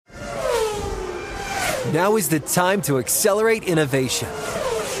Now is the time to accelerate innovation.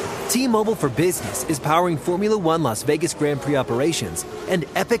 T-Mobile for Business is powering Formula One Las Vegas Grand Prix operations and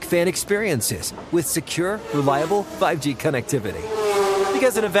epic fan experiences with secure, reliable 5G connectivity.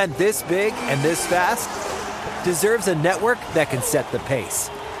 Because an event this big and this fast deserves a network that can set the pace.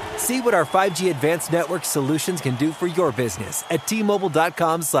 See what our 5G advanced network solutions can do for your business at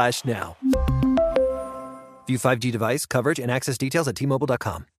T-Mobile.com/now. View 5G device coverage and access details at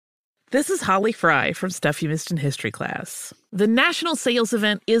T-Mobile.com. This is Holly Fry from Stuff You Missed in History class. The national sales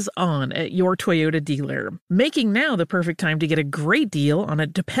event is on at your Toyota dealer, making now the perfect time to get a great deal on a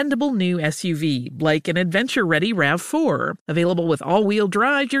dependable new SUV, like an adventure-ready RAV4. Available with all-wheel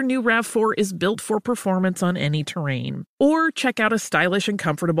drive, your new RAV4 is built for performance on any terrain. Or check out a stylish and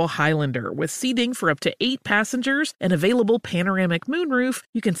comfortable Highlander with seating for up to 8 passengers and available panoramic moonroof.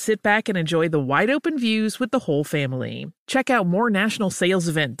 You can sit back and enjoy the wide-open views with the whole family. Check out more national sales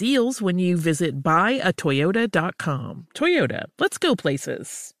event deals when you visit buyatoyota.com. Toyota, let's go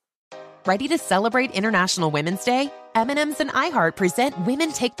places. Ready to celebrate International Women's Day? M&M's and iHeart present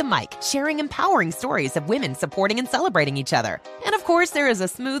Women Take the Mic, sharing empowering stories of women supporting and celebrating each other. And of course, there is a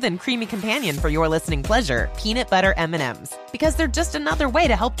smooth and creamy companion for your listening pleasure, peanut butter M&M's. Because they're just another way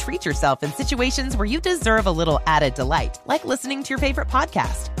to help treat yourself in situations where you deserve a little added delight, like listening to your favorite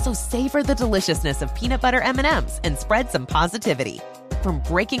podcast. So savor the deliciousness of peanut butter M&M's and spread some positivity. From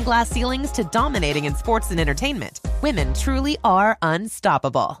breaking glass ceilings to dominating in sports and entertainment, women truly are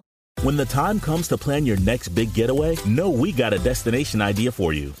unstoppable. When the time comes to plan your next big getaway, know we got a destination idea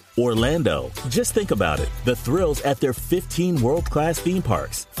for you. Orlando. Just think about it. The thrills at their 15 world-class theme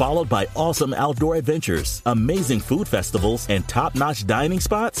parks, followed by awesome outdoor adventures, amazing food festivals, and top-notch dining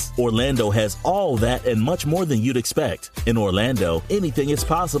spots. Orlando has all that and much more than you'd expect. In Orlando, anything is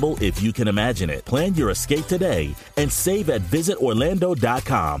possible if you can imagine it. Plan your escape today and save at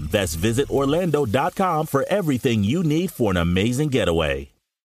visitorlando.com. That's visitorlando.com for everything you need for an amazing getaway.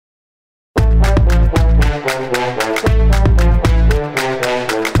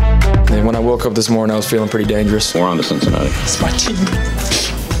 And when I woke up this morning, I was feeling pretty dangerous. We're on to Cincinnati. It's my team.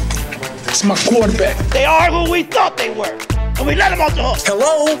 It's my quarterback. They are who we thought they were, and we let them off the hook.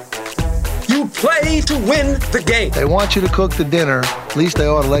 Hello? You play to win the game. They want you to cook the dinner. At least they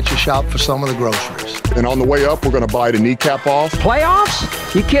ought to let you shop for some of the groceries. And on the way up, we're going to buy the kneecap off.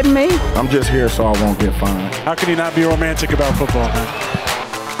 Playoffs? You kidding me? I'm just here so I won't get fined. How can you not be romantic about football,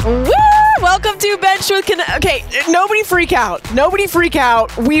 man? Woo! Welcome to Bench with Okay, nobody freak out. Nobody freak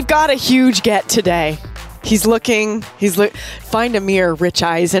out. We've got a huge get today. Find a mirror, Rich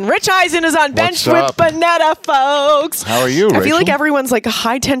Eisen. Rich Eisen is on Bench with Bonetta, folks. How are you, Rachel? I feel like everyone's like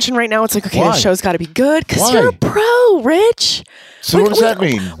high tension right now. It's like, okay, Why? the show's got to be good because you're a pro, Rich. So what does that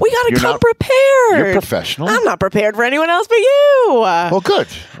mean? We got to come prepared. You're professional. I'm not prepared for anyone else but you. Well, good.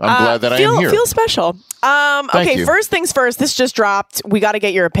 I'm glad that I am here. Feel special. Okay, you. First things first. This just dropped. We got to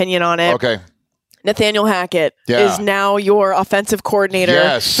get your opinion on it. Okay. Nathaniel Hackett is now your offensive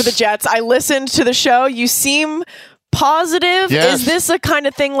coordinator for the Jets. I listened to the show. You seem positive. Yes. Is this a kind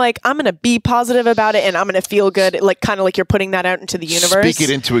of thing like I'm going to be positive about it and I'm going to feel good, like kind of like you're putting that out into the universe? Speak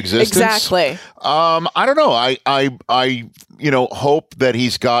it into existence. Exactly. I don't know. I hope that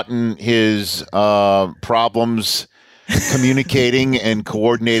he's gotten his problems communicating and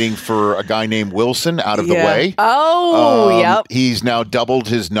coordinating for a guy named Wilson out of the way. Oh, yep. He's now doubled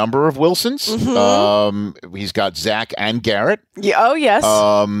his number of Wilsons. Mm-hmm. He's got Zach and Garrett. Yeah, oh, yes.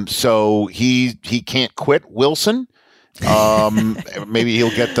 So he can't quit Wilson. Maybe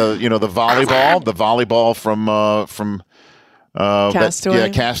he'll get the volleyball from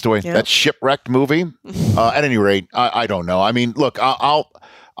Castaway. Castaway. Yep. That shipwrecked movie. At any rate, I don't know. I mean, look,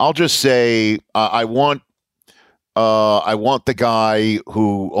 I'll just say I want the guy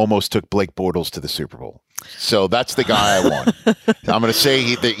who almost took Blake Bortles to the Super Bowl. So that's the guy I want. I'm going to say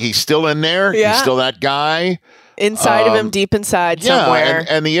he's still in there. Yeah. He's still that guy. Inside of him, deep inside somewhere.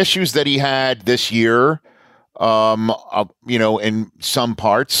 And the issues that he had this year, in some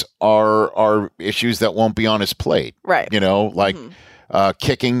parts are issues that won't be on his plate. Right.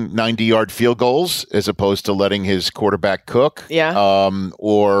 Kicking 90-yard field goals as opposed to letting his quarterback cook. Yeah.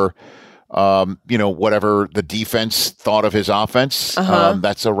 Whatever the defense thought of his offense,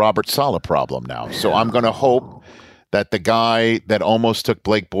 that's a Robert Saleh problem now. So I'm going to hope that the guy that almost took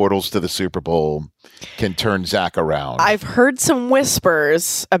Blake Bortles to the Super Bowl can turn Zach around. I've heard some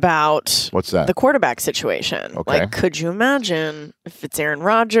whispers about what's that? The quarterback situation. Okay. Like, could you imagine if it's Aaron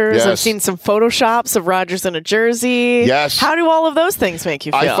Rodgers? Yes. I've seen some Photoshops of Rodgers in a jersey. Yes. How do all of those things make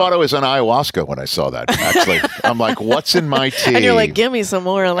you feel? I thought I was on ayahuasca when I saw that, actually. I'm like, what's in my tea? And you're like, give me some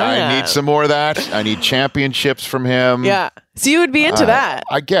more of that. I need some more of that. I need championships from him. Yeah. So you would be into that.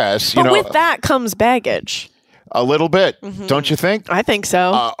 I guess. But with that comes baggage. A little bit, don't you think? I think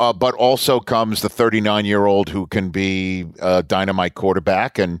so. But also comes the 39-year-old who can be a dynamite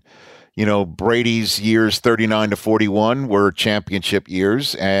quarterback. And, Brady's years 39 to 41 were championship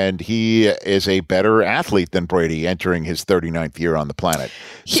years, and he is a better athlete than Brady entering his 39th year on the planet.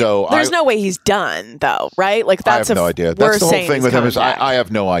 So there's no way he's done, though, right? Like, that's I have no idea. That's the whole thing with him is I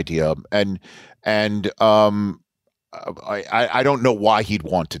have no idea. And I don't know why he'd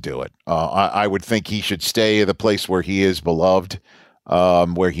want to do it. I would think he should stay at the place where he is beloved,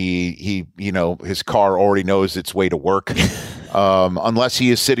 where he his car already knows its way to work. Unless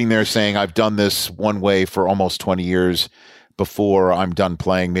he is sitting there saying, I've done this one way for almost 20 years before I'm done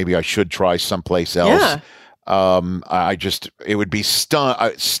playing. Maybe I should try someplace else. Yeah. It would be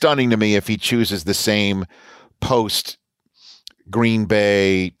stunning to me if he chooses the same post Green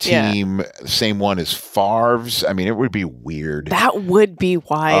Bay team, same one as Favre's. I mean, it would be weird. That would be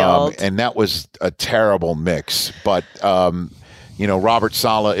wild. And that was a terrible mix. But, Robert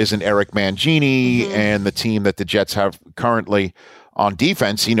Saleh isn't Eric Mangini, and the team that the Jets have currently on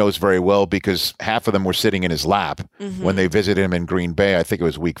defense, he knows very well because half of them were sitting in his lap when they visited him in Green Bay. I think it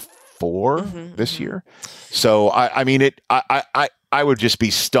was week 4 this year. So, I would just be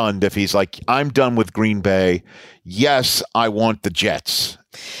stunned if he's like, I'm done with Green Bay. Yes, I want the Jets.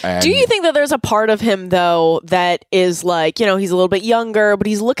 And do you think that there's a part of him, though, that is like, he's a little bit younger, but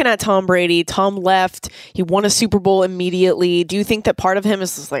he's looking at Tom Brady. Tom left. He won a Super Bowl immediately. Do you think that part of him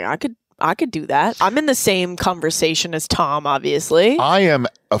is just like, I could do that? I'm in the same conversation as Tom, obviously. I am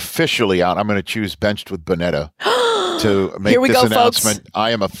officially out. I'm going to choose Benched with Bonetta to make this announcement. Folks.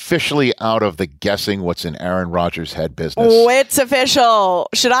 I am officially out of the guessing what's in Aaron Rodgers' head business. Oh, it's official.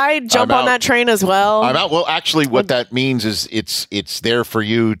 Should I jump on that train as well? I'm out. Well, actually, what that means is it's there for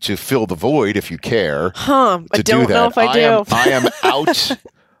you to fill the void if you care. I don't know if I do. I am out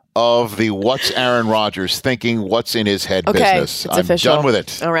of the what's Aaron Rodgers thinking, what's in his head business. It's I'm official. done with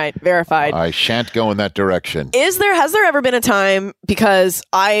it. All right, verified. I shan't go in that direction. Has there ever been a time, because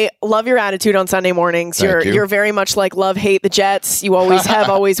I love your attitude on Sunday mornings. You're very much like love, hate the Jets. You always have,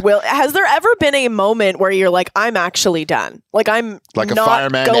 always will. Has there ever been a moment where you're like, I'm actually done? Like I'm like not a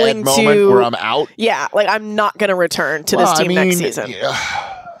fireman going Ed moment where I'm out? Yeah, like I'm not going to return to this team next season.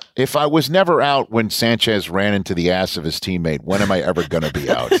 Yeah. If I was never out when Sanchez ran into the ass of his teammate, when am I ever going to be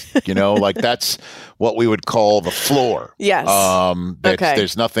out? That's what we would call the floor. Yes. Okay.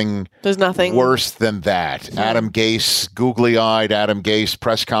 There's nothing worse than that. Mm-hmm. Adam Gase, googly-eyed Adam Gase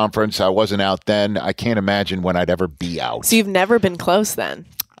press conference. I wasn't out then. I can't imagine when I'd ever be out. So you've never been close then?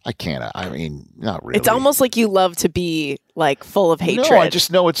 I can't. I mean, not really. It's almost like you love to be like full of hatred. No, I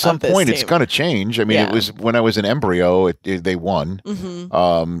just know at some point it's going to change. I mean, it was when I was an embryo, they won.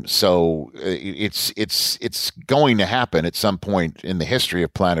 Mm-hmm. So it's going to happen at some point in the history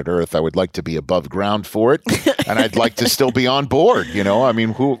of planet Earth. I would like to be above ground for it, and I'd like to still be on board. I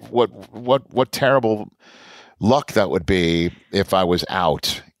mean, what terrible luck that would be if I was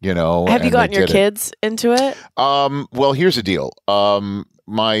out. Have you gotten your kids into it? Well, here's the deal.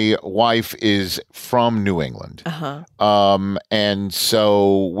 My wife is from New England. And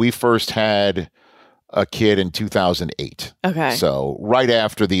so we first had a kid in 2008. Okay. So right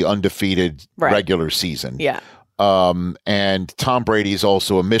after the undefeated regular season. Yeah. And Tom Brady is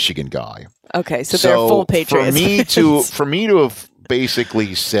also a Michigan guy. Okay. So they're full Patriots. For me to have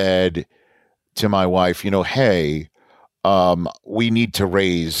basically said to my wife, hey, we need to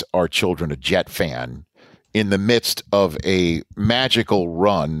raise our children a Jet fan in the midst of a magical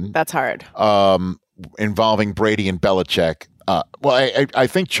run. That's hard. Involving Brady and Belichick. I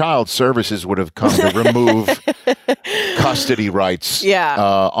think child services would have come to remove custody rights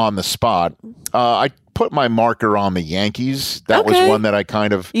on the spot. I put my marker on the Yankees. That was one that I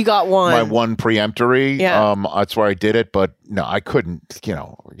kind of... You got one. My one preemptory. Yeah. That's where I did it. But no, I couldn't,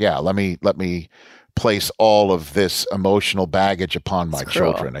 let me place all of this emotional baggage upon my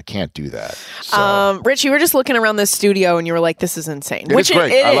children. I can't do that. So. Rich, you were just looking around this studio and you were like, this is insane. Which is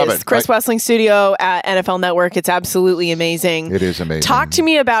great. I love it. Chris Wessling Studio at NFL Network. It's absolutely amazing. It is amazing. Talk to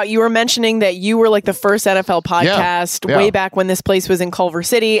me about, you were mentioning that you were like the first NFL podcast way back when this place was in Culver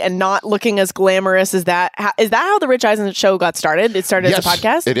City and not looking as glamorous as that. Is that how the Rich Eisen Show got started? It started as a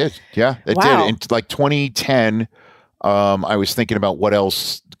podcast? It is. Yeah, it did. In like 2010, I was thinking about what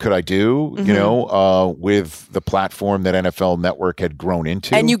else could I do, with the platform that NFL Network had grown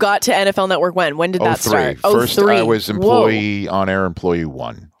into. And you got to NFL Network when? When did that start? First, I was employee on-air employee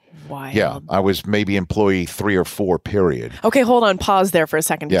 1. Wild. Yeah, I was maybe employee 3 or 4, period. Okay, hold on. Pause there for a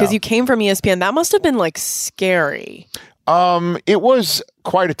second. Because you came from ESPN. That must have been like scary. It was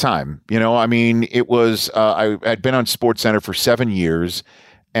quite a time. It was, I had been on SportsCenter for 7 years,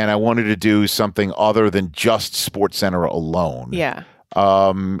 and I wanted to do something other than just SportsCenter alone. Yeah.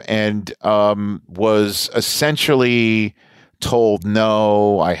 Was essentially told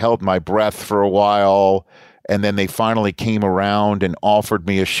no. I held my breath for a while. And then they finally came around and offered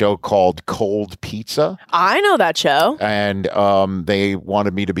me a show called Cold Pizza. I know that show. And they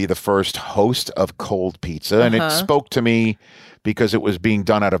wanted me to be the first host of Cold Pizza. And it spoke to me because it was being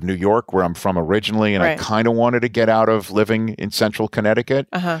done out of New York, where I'm from originally. And I kind of wanted to get out of living in central Connecticut.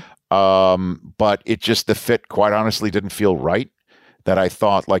 But the fit, quite honestly, didn't feel right. That I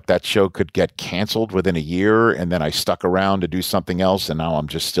thought like that show could get canceled within a year, and then I stuck around to do something else, and now I'm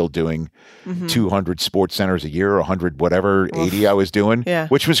just still doing 200 sports centers a year, 100 whatever, 80 I was doing,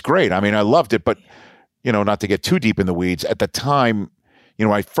 which was great. I mean, I loved it, but not to get too deep in the weeds. At the time,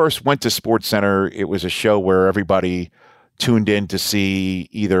 when I first went to SportsCenter, it was a show where everybody tuned in to see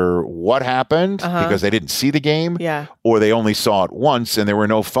either what happened because they didn't see the game, or they only saw it once, and there were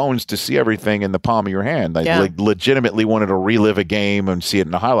no phones to see everything in the palm of your hand. They legitimately wanted to relive a game and see it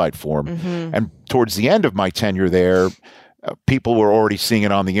in a highlight form. And towards the end of my tenure there, people were already seeing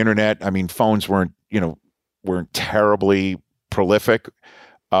it on the internet. I mean, phones weren't terribly prolific.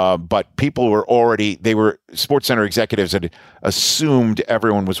 But people were SportsCenter executives had assumed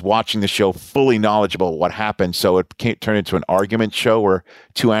everyone was watching the show fully knowledgeable of what happened. So it turned into an argument show where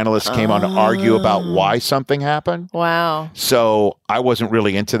 2 analysts came on to argue about why something happened. Wow. So I wasn't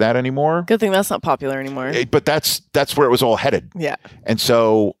really into that anymore. Good thing that's not popular anymore. But that's where it was all headed. Yeah. And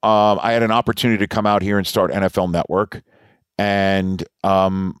so I had an opportunity to come out here and start NFL Network. And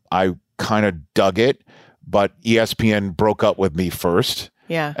I kind of dug it. But ESPN broke up with me first.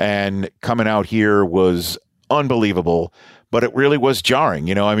 Yeah. And coming out here was unbelievable, but it really was jarring.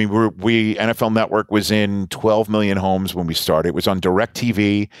 NFL Network was in 12 million homes when we started. It was on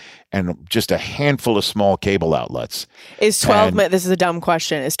DirecTV and just a handful of small cable outlets. This is a dumb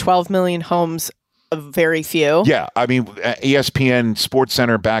question. Is 12 million homes very few? Yeah. I mean, ESPN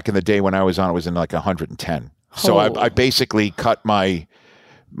SportsCenter back in the day when I was on, it was in like 110. So I basically cut my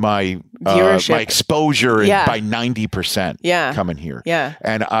exposure by 90% coming here. Yeah.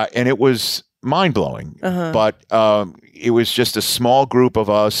 And it was mind-blowing. But it was just a small group of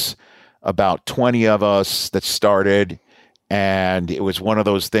us, about 20 of us that started. And it was one of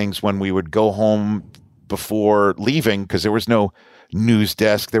those things when we would go home before leaving, because there was no news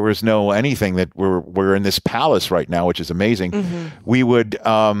desk, there was no anything, that we're in this palace right now, which is amazing. We would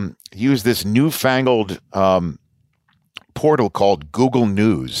use this newfangled portal called Google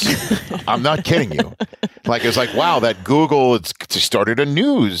News. I'm not kidding you. It's like, wow, that Google started a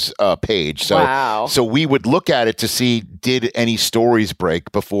news page. So we would look at it to see, did any stories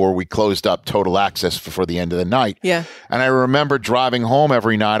break before we closed up total access for the end of the night. Yeah. And I remember driving home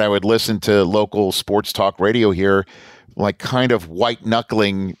every night, I would listen to local sports talk radio here, like kind of white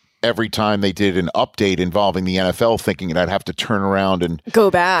knuckling every time they did an update involving the NFL, thinking that I'd have to turn around and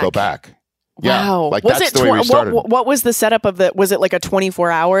go back. Yeah, wow. That's the way we started. What was the setup of was it like a 24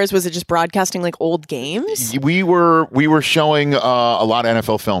 hours? Was it just broadcasting like old games? We were showing a lot of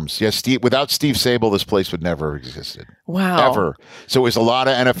NFL films. Yes, without Steve Sable, this place would never have existed. Wow. Ever. So it was a lot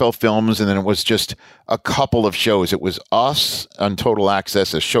of NFL films, and then it was just a couple of shows. It was us on Total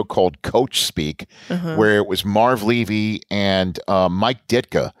Access, a show called Coach Speak, where it was Marv Levy and Mike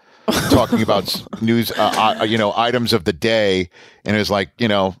Ditka talking about news, items of the day, and it was like,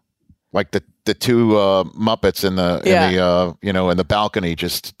 like the two Muppets in the balcony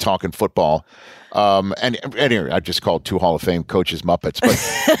just talking football. And anyway, I just called 2 Hall of Fame coaches Muppets, but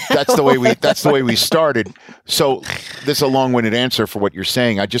that's the way we started. So this is a long-winded answer for what you're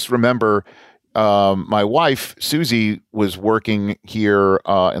saying. I just remember my wife Susie was working here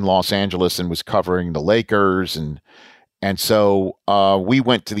in Los Angeles and was covering the Lakers, and so we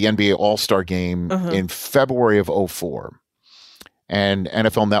went to the NBA All-Star game in February of 2004. And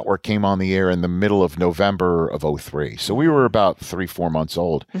NFL Network came on the air in the middle of November of 2003. So we were about 3-4 months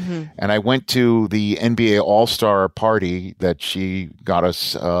old. And I went to the NBA All-Star party that she got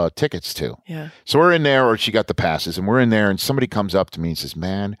us tickets to. Yeah. So we're in there, or she got the passes, and we're in there, and somebody comes up to me and says,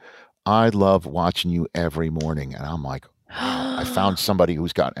 "Man, I love watching you every morning." And I'm like, I found somebody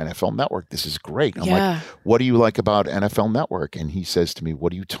who's got NFL Network. This is great. I'm like, "What do you like about NFL Network?" And he says to me,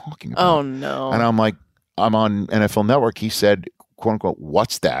 "What are you talking about?" Oh, no. And I'm like, I'm on NFL Network, he said, quote unquote,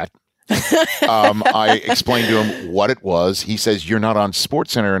 what's that? I explained to him what it was. He says, you're not on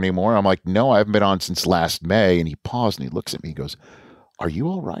SportsCenter anymore. I'm like, no, I haven't been on since last May. And he paused and he looks at me, he goes, are you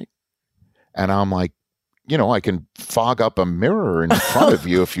all right? And I'm like, I can fog up a mirror in front of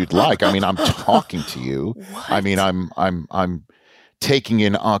you if you'd like. I mean, I'm talking to you. What? I mean, I'm taking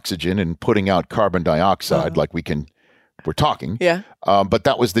in oxygen and putting out carbon dioxide like we're talking. Yeah. But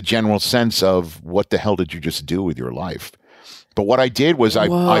that was the general sense of what the hell did you just do with your life? But what I did was I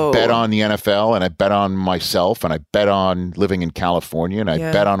bet on the NFL and I bet on myself and I bet on living in California and I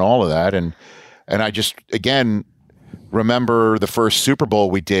bet on all of that. And I just, again, remember the first Super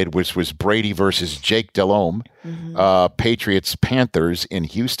Bowl we did, which was Brady versus Jake Delhomme, Patriots Panthers in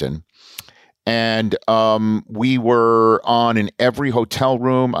Houston. And we were on in every hotel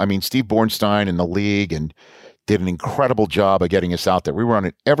room. I mean, Steve Bornstein in the league and did an incredible job of getting us out there. We were on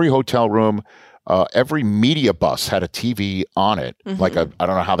in every hotel room. Every media bus had a TV on it. Like, I don't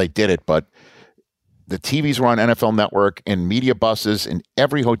know how they did it, but the TVs were on NFL Network and media buses in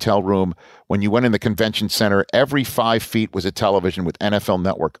every hotel room. When you went in the convention center, every 5 feet was a television with NFL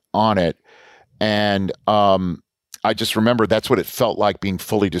Network on it. And I just remember that's what it felt like being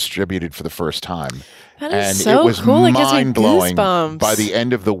fully distributed for the first time. That is and so it was cool. mind-blowing. Goosebumps. By the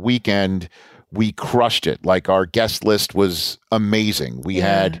end of the weekend, we crushed it. Like, our guest list was amazing. We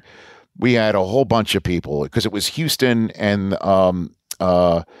had a whole bunch of people because it was Houston, and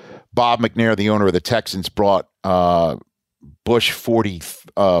Bob McNair, the owner of the Texans, brought Bush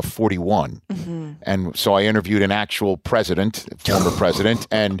 41. And so I interviewed an actual president, former president,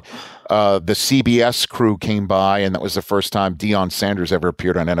 and the CBS crew came by, and that was the first time Deion Sanders ever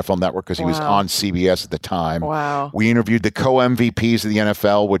appeared on NFL Network because he was on CBS at the time. Wow. We interviewed the co-MVPs of the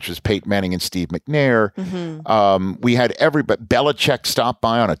NFL, which was Peyton Manning and Steve McNair. We had but Belichick stopped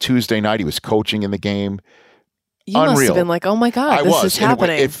by on a Tuesday night. He was coaching in the game. You Unreal. must have been like, oh my God, this is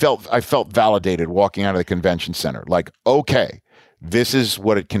happening. I felt validated walking out of the convention center. Like, okay, this is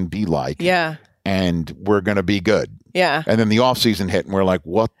what it can be like. Yeah. And we're going to be good. Yeah. And then the off season hit and we're like,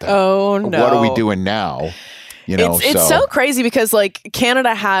 what the? Oh no. What are we doing now? It's so crazy because like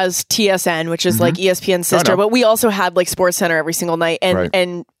Canada has TSN, which is like ESPN's sister, but we also had like SportsCenter every single night.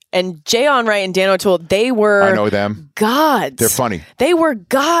 And Jay Onrait and Dan O'Toole, they were I know them. Gods. They're funny. They were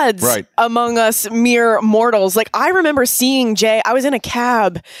gods among us mere mortals. Like, I remember seeing Jay. I was in a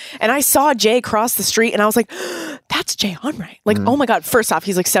cab and I saw Jay cross the street and I was like, that's Jay Onrait. Like, oh my God. First off,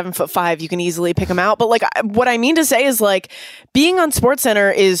 he's like 7'5". You can easily pick him out. But like, what I mean to say is like, being on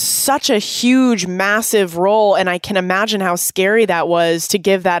SportsCenter is such a huge, massive role. And I can imagine how scary that was to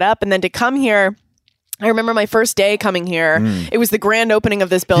give that up. And then to come here. I remember my first day coming here. It was the grand opening of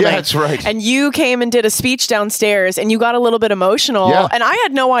this building. Yeah, that's right. And you came and did a speech downstairs and you got a little bit emotional. Yeah. And I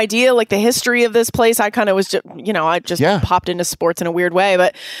had no idea like the history of this place. I kind of was just, I just popped into sports in a weird way.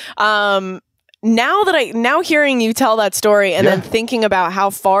 But now hearing you tell that story and then thinking about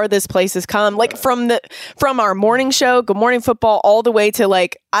how far this place has come, like from our morning show, Good Morning Football, all the way to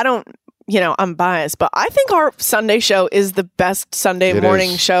like, I'm biased, but I think our Sunday show is the best Sunday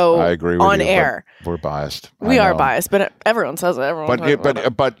morning show I agree with on you, air. We're biased. We are biased, but everyone says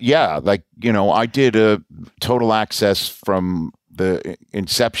it. But yeah, like, I did a Total Access from the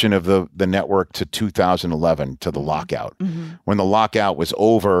inception of the network to 2011 to the lockout. When the lockout was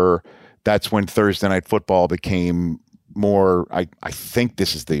over, that's when Thursday Night Football became more, I think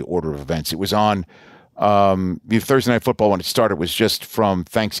this is the order of events. It was on Thursday Night Football when it started was just from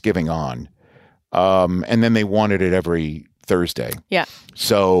Thanksgiving on. And then they wanted it every Thursday. Yeah.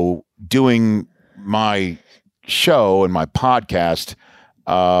 So doing my show and my podcast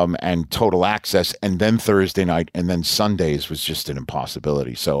and Total Access and then Thursday night and then Sundays was just an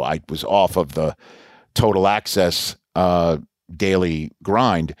impossibility. So I was off of the Total Access daily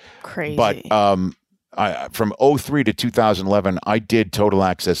grind. Crazy. But from 2003 to 2011, I did Total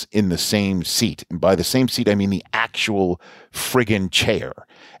Access in the same seat. And by the same seat, I mean the actual friggin' chair.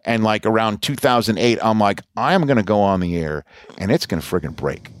 And like around 2008, I'm like, I am going to go on the air and it's going to friggin'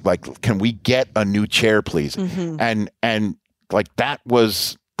 break. Like, can we get a new chair, please? And like that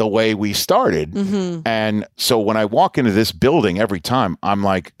was the way we started. And so when I walk into this building every time, I'm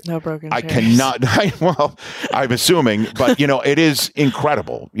like, no broken I chairs. I'm assuming, but it is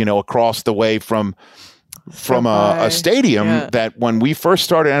incredible, across the way from from a stadium that when we first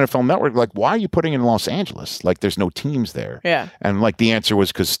started NFL Network, like, why are you putting it in Los Angeles? Like, there's no teams there. Yeah. And like the answer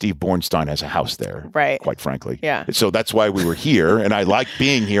was because Steve Bornstein has a house there. Right. Quite frankly. Yeah. So that's why we were here. And I liked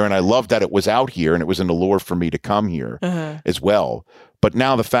being here. And I loved that it was out here. And it was an allure for me to come here as well. But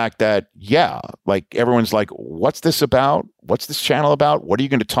now the fact that, like everyone's like, what's this about? What's this channel about? What are you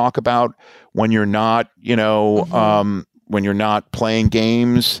going to talk about when you're not, when you're not playing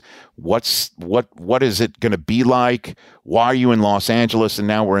games? What is it going to be like? Why are you in Los Angeles and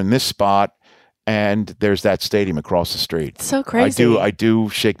now we're in this spot and there's that stadium across the street? It's so crazy. I do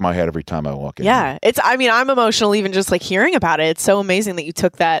shake my head every time I walk in. Yeah, I'm emotional even just like hearing about it. It's so amazing that you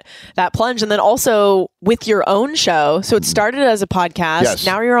took that plunge, and then also with your own show. So it started as a podcast. Yes.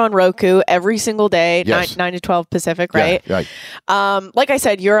 Now you're on Roku every single day, 9 to 12 Pacific, right? Yeah, right. Like I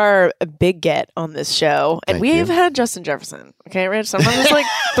said, you're our big get on this show, and Thank we've you. had Justin Jefferson. Okay, Rich. So I'm just like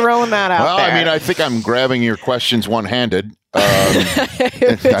throwing that out there. Well, I mean, I think I'm grabbing your questions one-handed.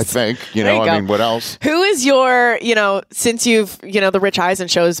 I think, what else? Who is your, since you've, the Rich Eisen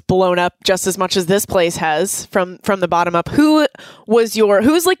show's blown up just as much as this place has from the bottom up, who's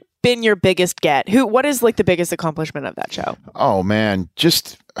like been your biggest get? What is like the biggest accomplishment of that show? Oh man,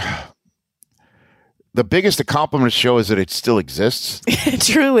 just the biggest accomplishment of the show is that it still exists.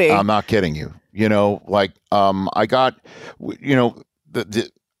 Truly. I'm not kidding you. I got,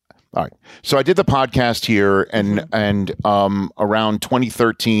 all right. So I did the podcast here, and around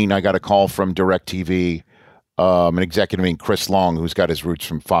 2013, I got a call from DirecTV, an executive named Chris Long, who's got his roots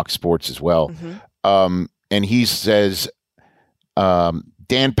from Fox Sports as well. And he says,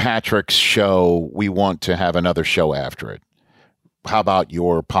 Dan Patrick's show, we want to have another show after it. How about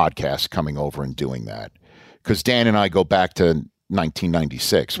your podcast coming over and doing that? Because Dan and I go back to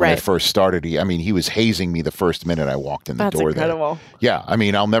 1996 when I first started. He was hazing me the first minute I walked in the door. That's incredible. There. Yeah,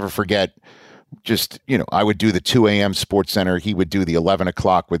 I'll never forget. Just I would do the 2 a.m. Sports Center. He would do the 11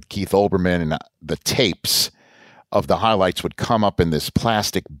 o'clock with Keith Olbermann, and the tapes of the highlights would come up in this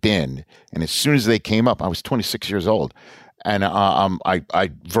plastic bin. And as soon as they came up, I was 26 years old, and I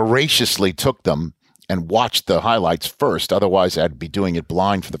voraciously took them and watched the highlights first. Otherwise, I'd be doing it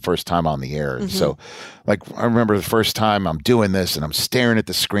blind for the first time on the air. So, I remember the first time I'm doing this and I'm staring at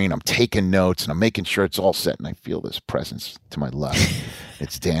the screen, I'm taking notes and I'm making sure it's all set. And I feel this presence to my left.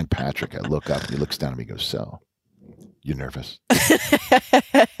 It's Dan Patrick. I look up and he looks down at me and goes, "So, you nervous?"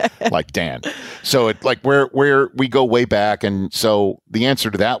 Like Dan. So it where we go way back. And so the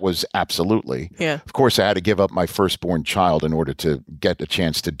answer to that was absolutely. Yeah. Of course, I had to give up my firstborn child in order to get a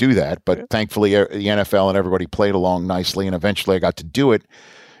chance to do that. But thankfully, the NFL and everybody played along nicely. And eventually I got to do it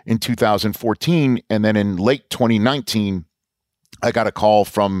in 2014. And then in late 2019, I got a call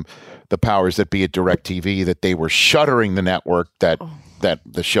from the powers that be at DirecTV that they were shuttering the network that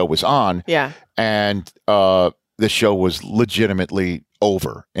the show was on. Yeah. And the show was legitimately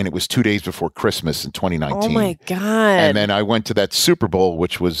over, and it was 2 days before Christmas in 2019. Oh my God. And then I went to that Super Bowl,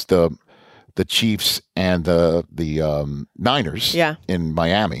 which was the Chiefs and the Niners in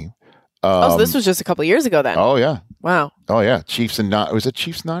Miami. So this was just a couple of years ago then. Oh yeah. Wow. Oh yeah. Was it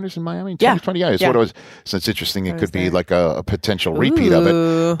Chiefs Niners in Miami in 2020? Yeah, it's what it was. So it's interesting. It could be like a potential repeat of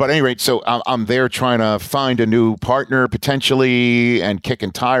it. But at any rate, so I'm there trying to find a new partner potentially and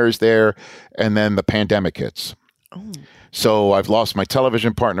kicking tires there. And then the pandemic hits. Oh. So I've lost my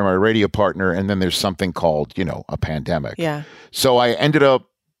television partner, my radio partner, and then there's something called, a pandemic. Yeah. So I ended up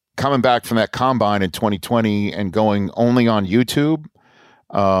coming back from that combine in 2020 and going only on YouTube.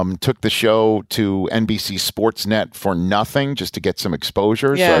 Took the show to NBC Sportsnet for nothing, just to get some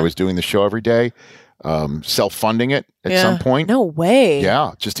exposure. Yeah. So I was doing the show every day, self-funding it at some point. No way.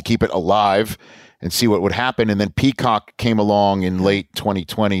 Yeah, just to keep it alive and see what would happen. And then Peacock came along in late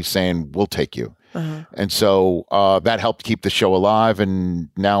 2020 saying, "We'll take you." And so that helped keep the show alive. And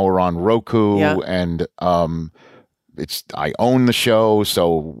now we're on Roku, and I own the show.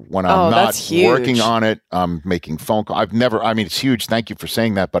 So when I'm not working on it, I'm making phone calls. It's huge. Thank you for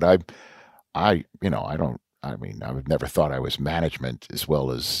saying that. But I've never thought I was management as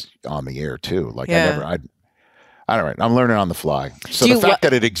well as on the air too. I don't know. I'm learning on the fly. So the fact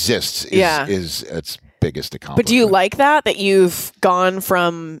that it exists is its biggest accomplishment. But do you like that you've gone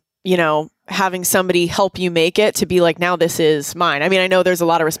from, having somebody help you make it to be like, now this is mine? I know there's a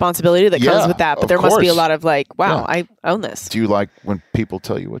lot of responsibility that comes with that, but there must be a lot of wow, I own this. Do you like when people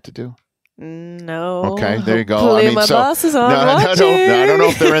tell you what to do? No. Okay, there you go. My boss is on watching. No, I don't know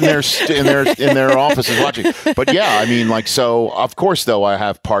if they're in their offices watching. But yeah, so of course though, I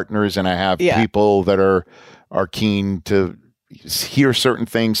have partners and I have people that are keen to hear certain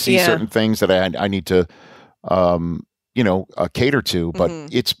things, see certain things that I need to cater to, but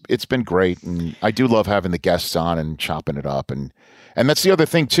it's been great, and I do love having the guests on and chopping it up, and that's the other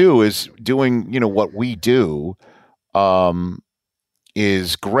thing too, is doing what we do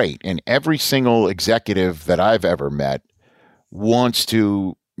is great, and every single executive that I've ever met wants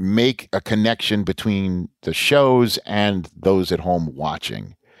to make a connection between the shows and those at home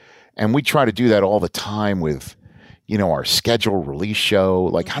watching, and we try to do that all the time with our schedule release show.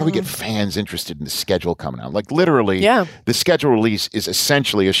 Like, how do we get fans interested in the schedule coming out? Like, literally, the schedule release is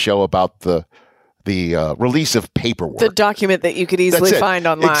essentially a show about the release of paperwork. The document that you could easily find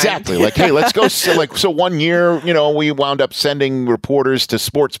online. Exactly. Like, hey, let's go. So one year, we wound up sending reporters to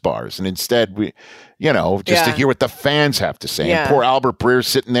sports bars, and instead we, to hear what the fans have to say. And poor Albert Breer's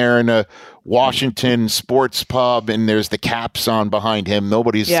sitting there in a Washington sports pub, and there's the Caps on behind him.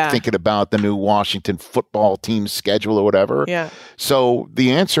 Nobody's thinking about the new Washington football team schedule or whatever. Yeah. So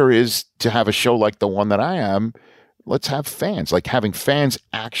the answer is to have a show like the one that I am. Let's have fans, like having fans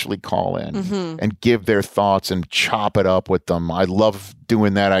actually call in and give their thoughts and chop it up with them. I love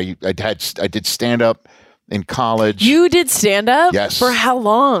doing that. I did stand up in college. You did stand up? Yes. For how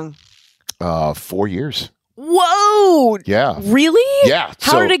long? 4 years. Whoa. Yeah. Really? Yeah.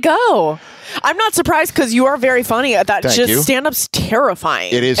 How did it go? I'm not surprised because you are very funny at that. Thank you. Stand-up's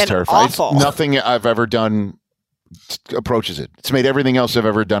terrifying. It is and terrifying. Awful. Nothing I've ever done approaches it. It's made everything else I've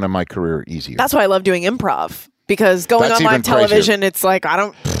ever done in my career easier. That's why I love doing improv. Because going on live television, it's like, I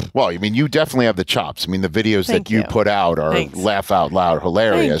don't... Well, I mean, you definitely have the chops. I mean, the videos that you put out are laugh out loud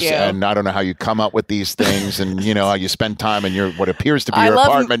hilarious. And I don't know how you come up with these things and, how you spend time in what appears to be your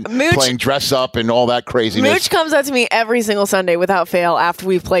apartment playing dress up and all that craziness. Mooch comes up to me every single Sunday without fail after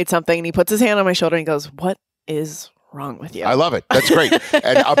we've played something, and he puts his hand on my shoulder and he goes, "What is wrong with you?" I love it. That's great.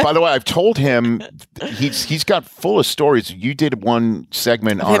 And by the way, I've told him he's got full of stories. You did one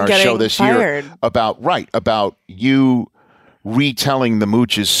segment on our show this year about you retelling the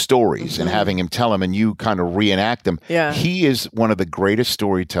Mooch's stories and having him tell them, and you kind of reenact them. Yeah. He is one of the greatest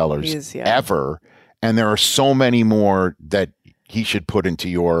storytellers ever, and there are so many more that he should put into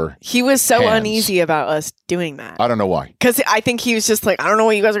your He was so hands. uneasy about us doing that. I don't know why. Because I think he was just like, I don't know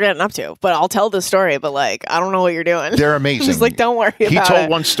what you guys are getting up to, but I'll tell the story, but like, I don't know what you're doing. They're amazing. He's like, don't worry about it. He told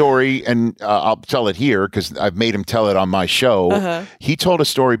one story, and I'll tell it here because I've made him tell it on my show. He told a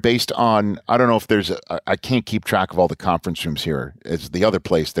story based on, I don't know if there's I can't keep track of all the conference rooms here. It's the other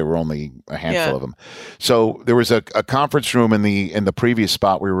place, there were only a handful of them. So there was a conference room in the previous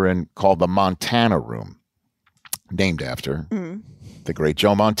spot we were in called the Montana Room, named after the great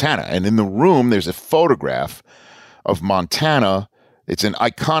Joe Montana. And in the room, there's a photograph of Montana. It's an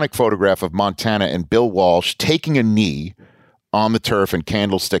iconic photograph of Montana and Bill Walsh taking a knee on the turf in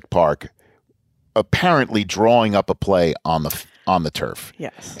Candlestick Park, apparently drawing up a play on the turf.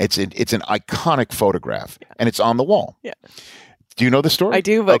 Yes. It's an iconic photograph, and it's on the wall. Yeah. Do you know the story? I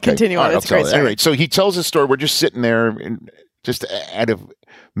do, but continue on. It's a great story. Anyway, so he tells a story. We're just sitting there, and just out of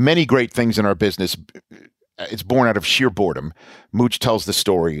many great things in our business, it's born out of sheer boredom. Mooch tells the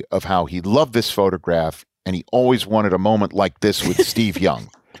story of how he loved this photograph and he always wanted a moment like this with Steve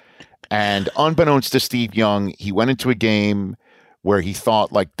Young. And unbeknownst to Steve Young, he went into a game where he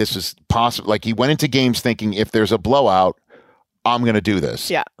thought like this is possible. Like he went into games thinking if there's a blowout, I'm going to do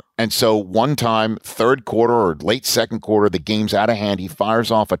this. Yeah. And so one time, third quarter or late second quarter, the game's out of hand. He fires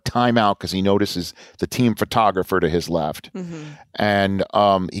off a timeout because he notices the team photographer to his left. And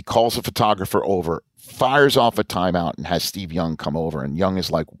he calls the photographer over, fires off a timeout, and has Steve Young come over. And Young is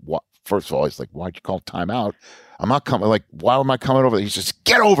like, "What?" First of all, he's like, "Why'd you call timeout? I'm not coming." Like, "Why am I coming over?" He's just,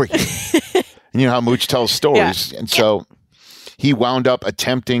 "Get over here." And you know how Mooch tells stories. And so he wound up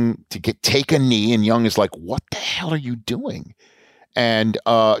attempting to take a knee, and Young is like, "What the hell are you doing?" And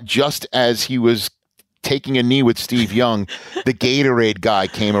just as he was taking a knee with Steve Young, the Gatorade guy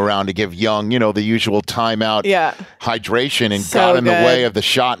came around to give Young, the usual timeout hydration, and got in the way of the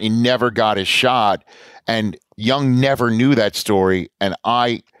shot. He never got his shot. And Young never knew that story. And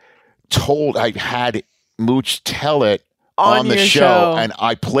I had Mooch tell it on the show, and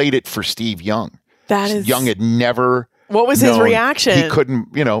I played it for Steve Young. Young had never. What was his reaction? He couldn't,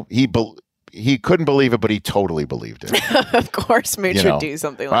 he couldn't believe it, but he totally believed it. Of course, Mooch would do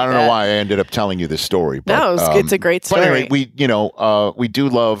something like that. I don't know why I ended up telling you this story. But, no, it's a great story. But anyway, we do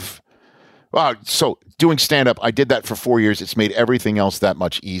love. So doing stand up, I did that for 4 years. It's made everything else that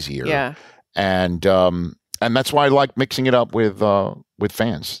much easier. Yeah, and that's why I like mixing it up with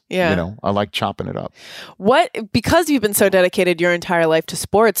fans. Yeah, I like chopping it up. Because you've been so dedicated your entire life to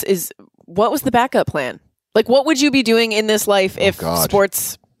sports, what was the backup plan? Like, what would you be doing in this life if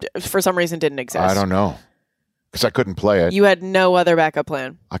sports, for some reason, didn't exist? I don't know, because I couldn't play it. You had no other backup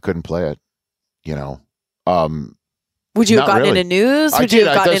plan. I couldn't play it. Would you have gotten into news? Would you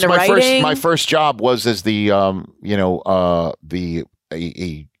have gotten into writing? My first job was as the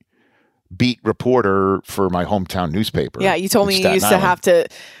a beat reporter for my hometown newspaper. Yeah, you told me you used to have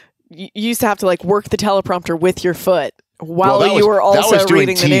to like work the teleprompter with your foot while you were also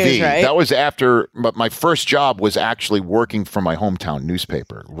reading the news, right? That was after, but my first job was actually working for my hometown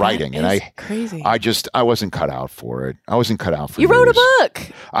newspaper, writing. Crazy. I wasn't cut out for it. I wasn't cut out for You news. wrote a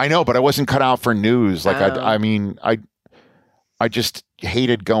book. I know, but I wasn't cut out for news. Like, I just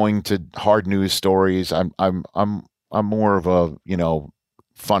hated going to hard news stories. I'm more of a,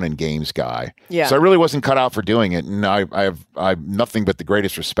 fun and games guy. Yeah. So I really wasn't cut out for doing it. And I have nothing but the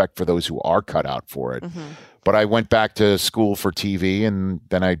greatest respect for those who are cut out for it. Mm-hmm. But I went back to school for TV, and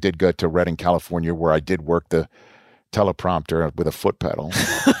then I did go to Redding, California, where I did work the teleprompter with a foot pedal.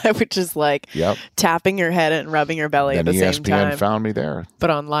 Which is like tapping your head and rubbing your belly at the same time. ESPN found me there. But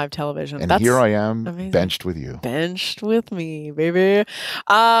on live television. And here I am, amazing. Benched with you. Benched with me, baby.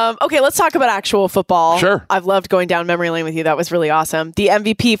 Okay, let's talk about actual football. Sure. I've loved going down memory lane with you. That was really awesome. The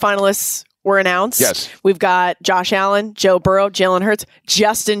MVP finalists were announced. Yes. We've got Josh Allen, Joe Burrow, Jalen Hurts,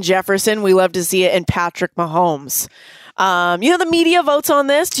 Justin Jefferson. We love to see it, and Patrick Mahomes. The media votes on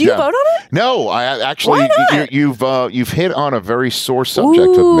this. Do you vote on it? No, I actually. Why not? You've hit on a very sore subject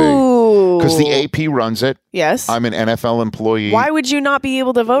with me because the AP runs it. Yes, I'm an NFL employee. Why would you not be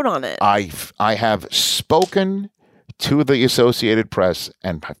able to vote on it? I have spoken to the Associated Press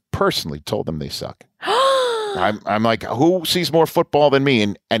and I've personally told them they suck. I'm like, who sees more football than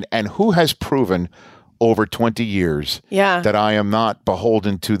me, and who has proven over 20 years that I am not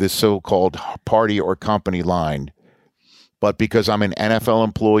beholden to this so-called party or company line. But because I'm an NFL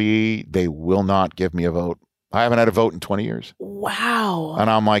employee, they will not give me a vote. I haven't had a vote in 20 years. Wow. And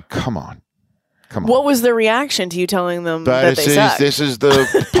I'm like, come on. What was the reaction to you telling them that they suck? This is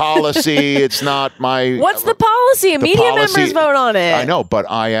the policy. It's not my... What's the policy? Media members vote on it. I know, but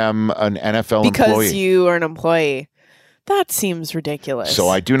I am an NFL employee. Because you are an employee. That seems ridiculous. So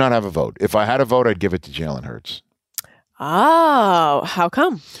I do not have a vote. If I had a vote, I'd give it to Jalen Hurts. Oh, how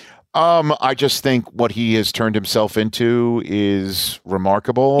come? I just think what he has turned himself into is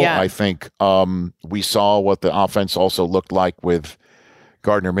remarkable. Yeah. I think we saw what the offense also looked like with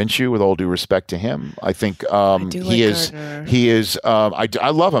Gardner Minshew, with all due respect to him. I think he is. I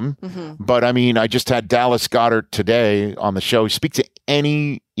love him, but I mean, I just had Dallas Goedert today on the show. Speak to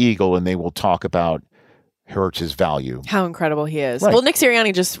any Eagle, and they will talk about Hurts' value. How incredible he is. Right. Well, Nick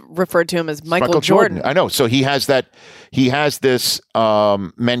Sirianni just referred to him as Michael Jordan. I know. So he has this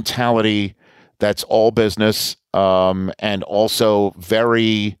mentality that's all business and also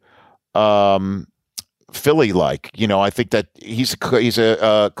very Philly-like. I think that he's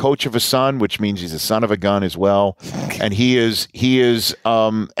a coach of a son, which means he's a son of a gun as well. And he is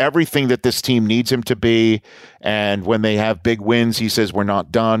everything that this team needs him to be. And when they have big wins, he says, we're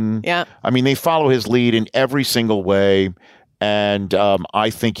not done. Yeah. I mean, they follow his lead in every single way. And I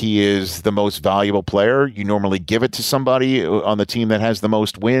think he is the most valuable player. You normally give it to somebody on the team that has the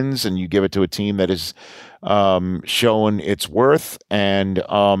most wins, and you give it to a team that has shown its worth. And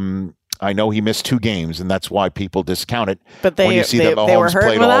I know he missed 2 games, and that's why people discount it. But when you see that Mahomes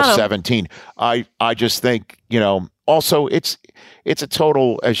played all 17. I just think, also it's a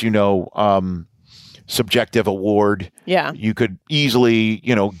total, as you know, subjective award. Yeah. You could easily,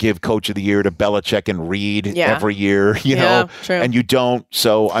 give Coach of the Year to Belichick and Reed every year, true. And you don't.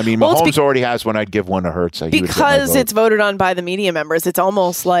 So, I mean, Mahomes already has one. I'd give one to Hurts. Because it's voted on by the media members. It's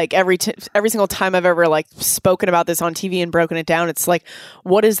almost like every single time I've ever spoken about this on TV and broken it down, it's like,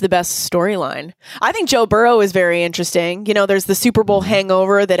 what is the best storyline? I think Joe Burrow is very interesting. There's the Super Bowl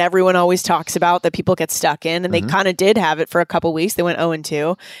hangover that everyone always talks about that people get stuck in, and they kind of did have it for a couple weeks. They went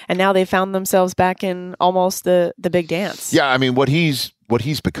 0-2, and now they found themselves back in almost the big dance. Yeah, I mean, what he's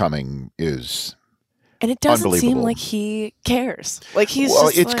becoming is, and it doesn't seem like he cares.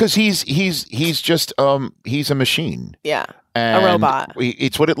 It's because he's just he's a machine. Yeah, and a robot.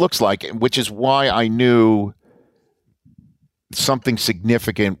 It's what it looks like, which is why I knew something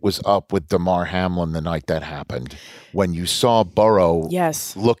significant was up with Damar Hamlin the night that happened. When you saw Burrow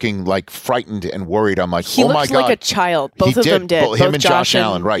looking frightened and worried, I'm like, he oh my God. He looked like a child. Both of them did. Him and Josh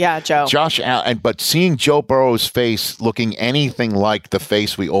Allen, right. Yeah, Joe. Josh Allen, but seeing Joe Burrow's face looking anything like the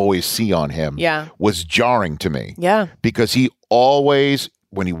face we always see on him was jarring to me. Yeah. Because he always,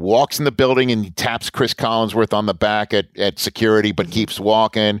 when he walks in the building and he taps Chris Collinsworth on the back at security but keeps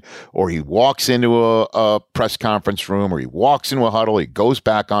walking, or he walks into a press conference room, or he walks into a huddle, he goes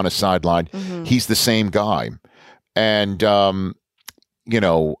back on a sideline, he's the same guy. And,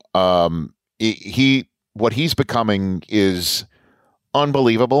 what he's becoming is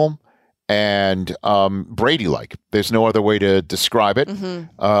unbelievable. and Brady-like. There's no other way to describe it.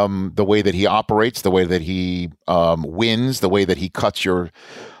 The way that he operates, the way that he wins, the way that he cuts your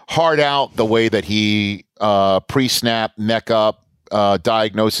heart out, the way that he pre-snap, neck up,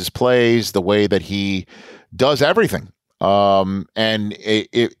 diagnoses plays, the way that he does everything. And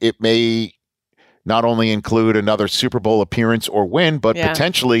it may not only include another Super Bowl appearance or win, but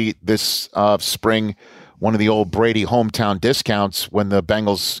potentially this spring, one of the old Brady hometown discounts when the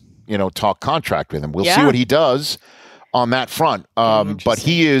Bengals, talk contract with him. We'll see what he does on that front. But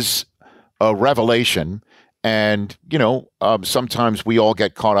he is a revelation. And, sometimes we all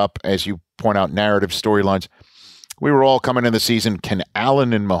get caught up, as you point out, narrative storylines. We were all coming in the season. Can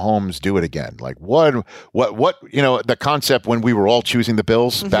Allen and Mahomes do it again? Like what, the concept when we were all choosing the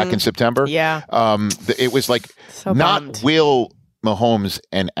Bills back in September. Yeah. It was like, so not bummed. will Mahomes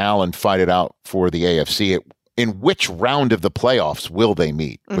and Allen fight it out for the AFC. In which round of the playoffs will they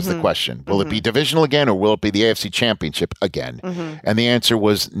meet was the question. Will it be divisional again, or will it be the AFC Championship again? And the answer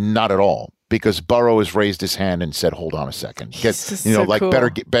was not at all. Because Burrow has raised his hand and said, "Hold on a second,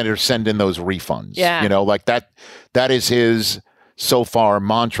 cool. better send in those refunds." Yeah. Like that. That is his so far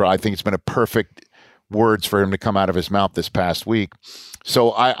mantra. I think it's been a perfect words for him to come out of his mouth this past week.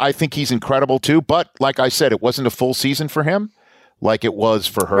 So I think he's incredible too. But like I said, it wasn't a full season for him, like it was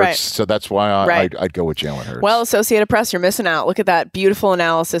for Hurts. Right. So that's why I'd go with Jalen Hurts. Well, Associated Press, you're missing out. Look at that beautiful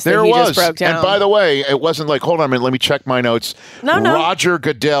analysis there that he was. just broke down. And by the way, it wasn't like, hold on a minute, let me check my notes. No. Roger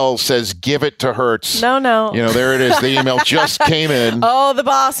Goodell says, give it to Hurts. No. There it is. The email just came in. Oh, the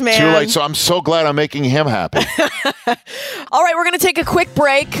boss man. Too late. So I'm so glad I'm making him happy. All right, we're going to take a quick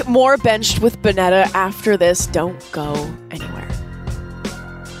break. More Benched with Bonetta after this. Don't go anywhere.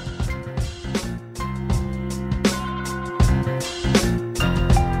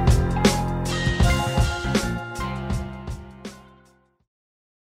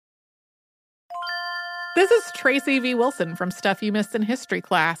 This is Tracy V. Wilson from Stuff You Missed in History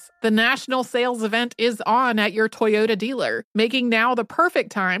Class. The national sales event is on at your Toyota dealer, making now the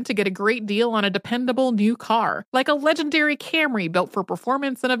perfect time to get a great deal on a dependable new car. Like a legendary Camry built for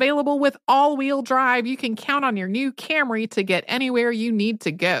performance and available with all-wheel drive, you can count on your new Camry to get anywhere you need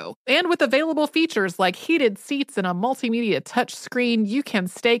to go. And with available features like heated seats and a multimedia touchscreen, you can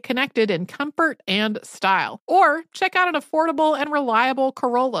stay connected in comfort and style. Or check out an affordable and reliable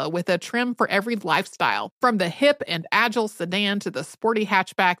Corolla with a trim for every lifestyle. From the hip and agile sedan to the sporty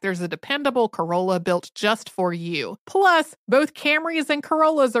hatchback, there's a dependable Corolla built just for you. Plus, both Camrys and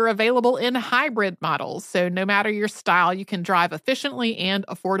Corollas are available in hybrid models, so no matter your style, you can drive efficiently and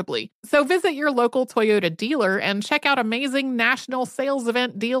affordably. So visit your local Toyota dealer and check out amazing national sales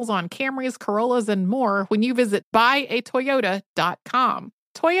event deals on Camrys, Corollas, and more when you visit buyatoyota.com.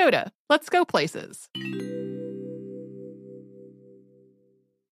 Toyota, let's go places.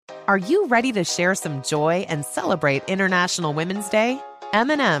 Are you ready to share some joy and celebrate International Women's Day?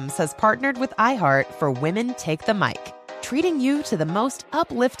 M&M's has partnered with iHeart for Women Take the Mic, treating you to the most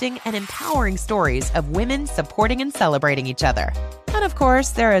uplifting and empowering stories of women supporting and celebrating each other. And of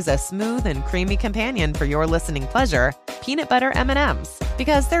course, there is a smooth and creamy companion for your listening pleasure, peanut butter M&M's,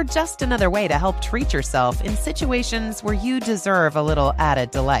 because they're just another way to help treat yourself in situations where you deserve a little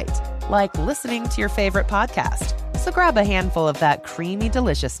added delight, like listening to your favorite podcast. So grab a handful of that creamy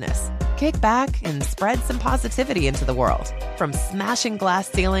deliciousness. Kick back and spread some positivity into the world. From smashing glass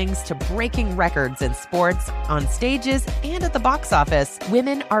ceilings to breaking records in sports, on stages, and at the box office,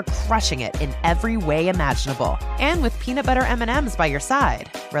 women are crushing it in every way imaginable. And with peanut butter M&M's by your side,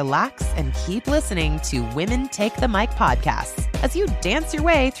 relax and keep listening to Women Take the Mic podcasts as you dance your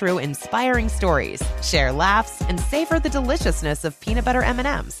way through inspiring stories, share laughs, and savor the deliciousness of peanut butter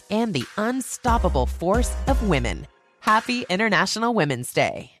M&M's and the unstoppable force of women. Happy International Women's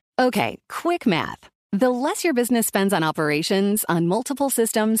Day. Okay, quick math. The less your business spends on operations, on multiple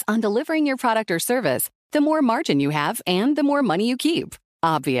systems, on delivering your product or service, the more margin you have and the more money you keep.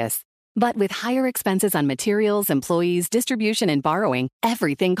 Obvious. But with higher expenses on materials, employees, distribution, and borrowing,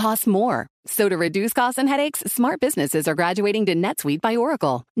 everything costs more. So to reduce costs and headaches, smart businesses are graduating to NetSuite by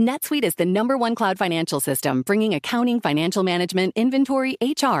Oracle. NetSuite is the #1 cloud financial system, bringing accounting, financial management, inventory,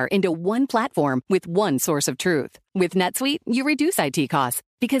 HR into one platform with one source of truth. With NetSuite, you reduce IT costs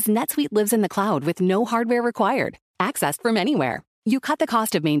because NetSuite lives in the cloud with no hardware required, accessed from anywhere. You cut the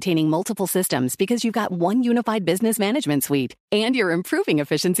cost of maintaining multiple systems because you've got one unified business management suite. And you're improving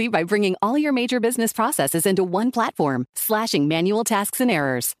efficiency by bringing all your major business processes into one platform, slashing manual tasks and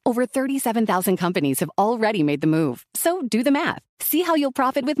errors. Over 37,000 companies have already made the move. So do the math. See how you'll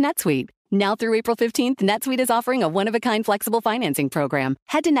profit with NetSuite. Now through April 15th, NetSuite is offering a one-of-a-kind flexible financing program.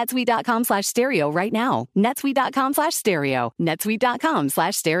 Head to netsuite.com/stereo right now. netsuite.com/stereo.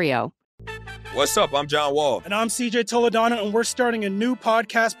 netsuite.com/stereo. What's up? I'm John Wall. And I'm CJ Toledano, and we're starting a new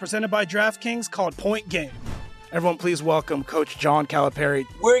podcast presented by DraftKings called Point Game. Everyone, please welcome Coach John Calipari.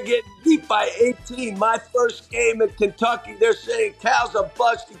 We're getting beat by 18. My first game in Kentucky, they're saying Cal's a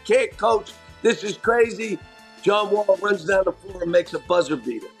bust. He can't coach. This is crazy. John Wall runs down the floor and makes a buzzer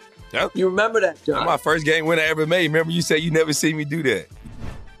beater. Yep. You remember that, John? That's my first game win I ever made. Remember you said you never see me do that.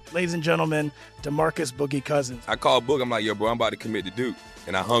 Ladies and gentlemen, DeMarcus Boogie Cousins. I called Boog. I'm like, yo, bro, I'm about to commit to Duke.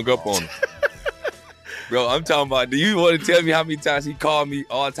 And I hung up on him. Bro, I'm talking about, do you want to tell me how many times he called me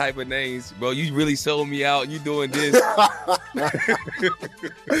all type of names? Bro, you really sold me out. You doing this.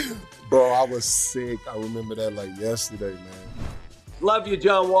 Bro, I was sick. I remember that like yesterday, man. Love you,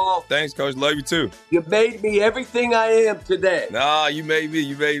 John Wall. Thanks, Coach. Love you, too. You made me everything I am today. Nah, you made me.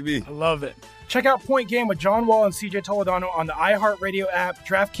 You made me. I love it. Check out Point Game with John Wall and CJ Toledano on the iHeartRadio app,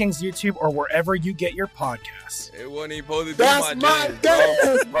 DraftKings YouTube, or wherever you get your podcasts. It wasn't even supposed to be That's my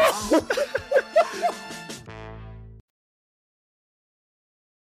dance, bro.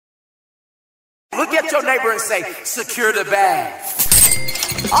 Look at your neighbor and say, secure the bag.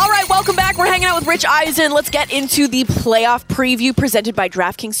 All right, welcome back. We're hanging out with Rich Eisen. Let's get into the playoff preview presented by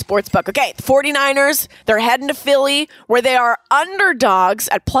DraftKings Sportsbook. Okay, the 49ers, they're heading to Philly, where they are underdogs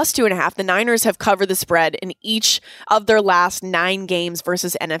at +2.5. The Niners have covered the spread in each of their last 9 games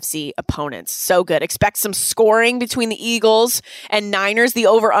versus NFC opponents. So good. Expect some scoring between the Eagles and Niners. The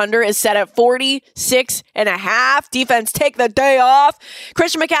over-under is set at 46.5. Defense take the day off.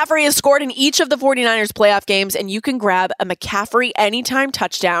 Christian McCaffrey has scored in each of the 49ers playoff games, and you can grab a McCaffrey anytime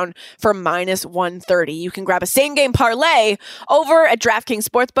touchdown for -130. You can grab a same-game parlay over at DraftKings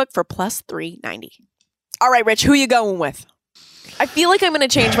Sportsbook for +390. All right, Rich, who you going with? I feel like I'm going to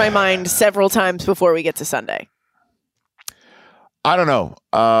change my mind several times before we get to Sunday. I don't know.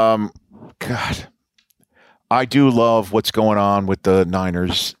 God, I do love what's going on with the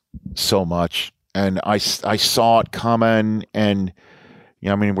Niners so much, and I saw it coming, and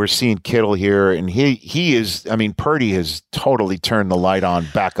I mean, we're seeing Kittle here, and he is. I mean, Purdy has totally turned the light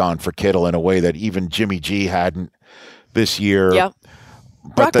back on for Kittle in a way that even Jimmy G hadn't this year. Yep.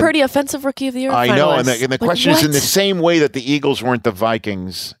 Brock Purdy, Offensive Rookie of the Year. I know, and the question is, in the what? same way that the Eagles weren't the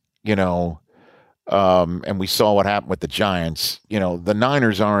Vikings, and we saw what happened with the Giants. The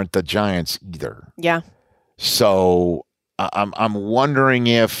Niners aren't the Giants either. Yeah. So I'm wondering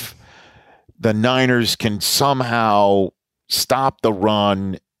if the Niners can somehow stop the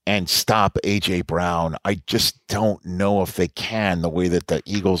run and stop A.J. Brown. I just don't know if they can the way that the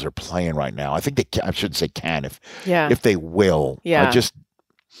Eagles are playing right now. I think they can. I shouldn't say can if they will. Yeah.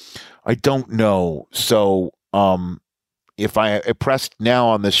 I don't know. So if I pressed now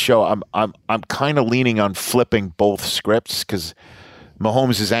on this show, I'm kind of leaning on flipping both scripts because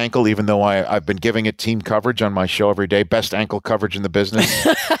Mahomes' ankle, even though I've been giving it team coverage on my show every day, best ankle coverage in the business.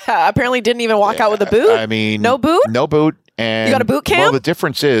 Apparently didn't even walk out with a boot. I mean, no boot? No boot. And you got a boot camp? Well, the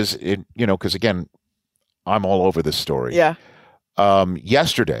difference is, because again, I'm all over this story. Yeah.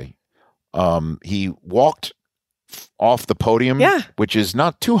 Yesterday, he walked off the podium, which is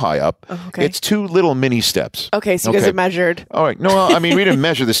not too high up. Oh, okay. It's 2 little mini steps. Okay, so you guys have measured. All right. No, I mean, we didn't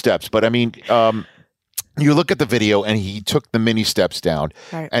measure the steps, but I mean, you look at the video and he took the mini steps down,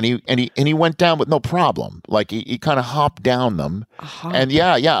 right, and he went down with no problem. Like he kind of hopped down them, and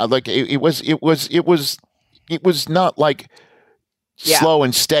like it was not like slow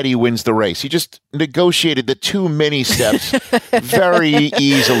and steady wins the race. He just negotiated the 2 mini steps very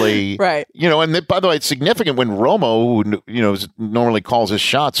easily. Right. And by the way, it's significant when Romo, who, normally calls his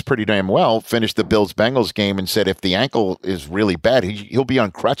shots pretty damn well, finished the Bills-Bengals game and said if the ankle is really bad, he'll be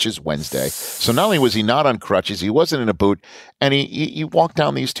on crutches Wednesday. So not only was he not on crutches, he wasn't in a boot, and he walked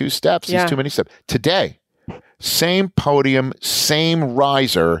down these 2 steps, these 2 mini steps. Today, same podium, same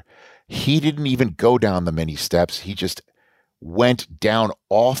riser. He didn't even go down the mini steps. He just went down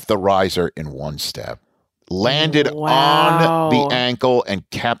off the riser in 1 step, landed on the ankle, and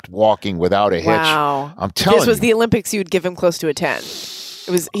kept walking without a hitch. Wow. I'm telling you. This was the Olympics, you'd give him close to a 10.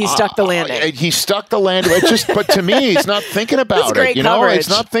 He stuck the landing. He stuck the landing. But to me, he's not thinking about it. Coverage. It's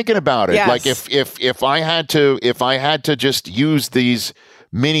not thinking about it. Yes. Like if I had to just use these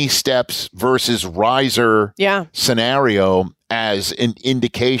mini steps versus riser scenario as an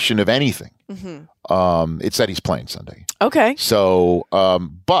indication of anything. Mm-hmm. It's that he's playing Sunday. Okay. So,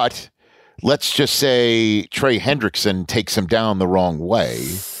 but let's just say Trey Hendrickson takes him down the wrong way,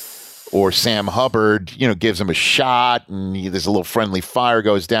 or Sam Hubbard, gives him a shot, and there's a little friendly fire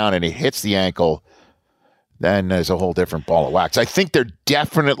goes down, and it hits the ankle. Then there's a whole different ball of wax. I think they're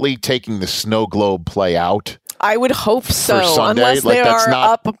definitely taking the snow globe play out. I would hope so. For Sunday? Unless Like, they that's are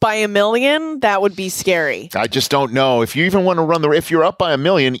not- up by 1 million, that would be scary. I just don't know. If you even want to run if you're up by 1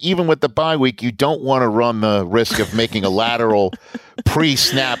 million, even with the bye week, you don't want to run the risk of making a lateral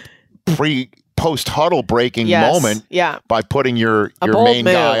pre-snap, post-huddle breaking moment by putting your main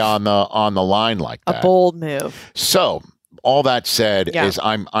guy on the line like that. A bold move. So, all that said is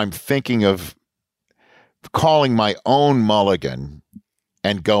I'm thinking of calling my own mulligan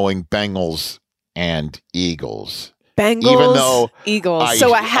and going Bengals and Eagles. Bengals, even though Eagles.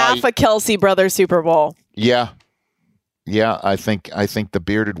 So a Kelsey Brothers Super Bowl. Yeah. I think the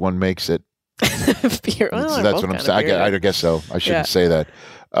bearded one makes it. That's what I'm saying. I guess so. I shouldn't say that.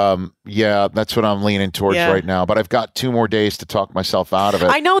 That's what I'm leaning towards right now. But I've got 2 more days to talk myself out of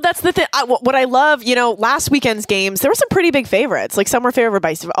it. I know that's the thing. What I love, last weekend's games, there were some pretty big favorites. Like some were favored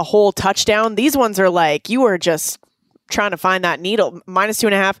by a whole touchdown. These ones are like you are just trying to find that needle.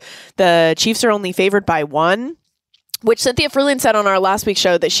 -2.5. The Chiefs are only favored by 1, which Cynthia Frulin said on our last week's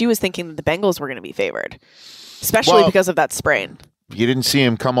show that she was thinking that the Bengals were going to be favored, especially because of that sprain. You didn't see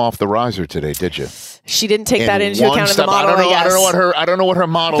him come off the riser today, did you? She didn't take that into account in the model. I don't know what her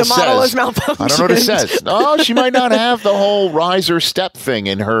model says. The model is malfunctioned. I don't know what it says. No, she might not have the whole riser step thing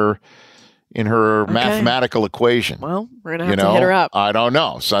in her mathematical equation. Well, we're gonna have to hit her up. I don't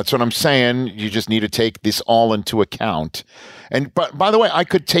know. So that's what I'm saying. You just need to take this all into account. And but by the way, I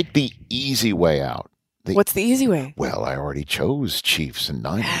could take the easy way out. What's the easy way? Well, I already chose Chiefs and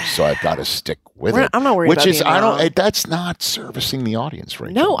Niners, so I've got to stick with it. I'm not worried about being wrong. That's not servicing the audience,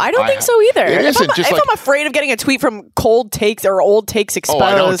 right? No, I don't think so either. It isn't. If I'm afraid of getting a tweet from cold takes or old takes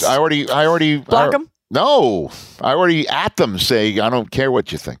exposed. Oh, I already block them. No, I already at them say I don't care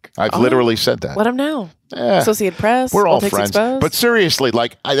what you think. I've literally said that. Let them know. Associated Press. We're all old takes friends. exposed. But seriously,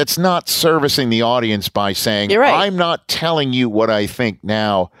 that's not servicing the audience by saying You're right. I'm not telling you what I think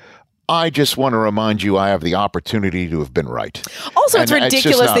now. I just want to remind you I have the opportunity to have been right. Also, it's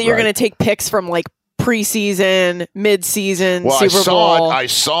ridiculous that you're right. going to take picks from like preseason, mid-season, well, Super Bowl. I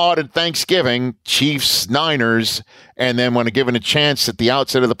saw it at Thanksgiving, Chiefs, Niners, and then when given a chance at the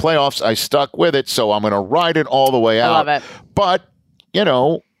outset of the playoffs, I stuck with it, so I'm going to ride it all the way out. I love it. But,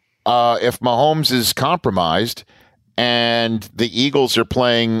 if Mahomes is compromised and the Eagles are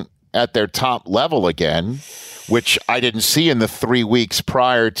playing at their top level again, which I didn't see in the 3 weeks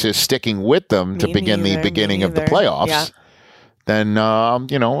prior to sticking with them to begin the beginning of the playoffs, then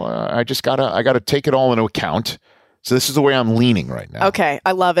I just gotta take it all into account. So this is the way I'm leaning right now. Okay,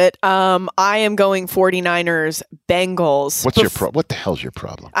 I love it. I am going 49ers, Bengals. What the hell's your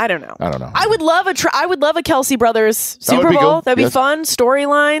problem? I don't know. I would love a Kelsey Brothers Super Bowl. That'd be fun.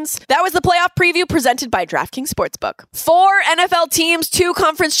 Storylines. That was the playoff preview presented by DraftKings Sportsbook. 4 NFL teams, 2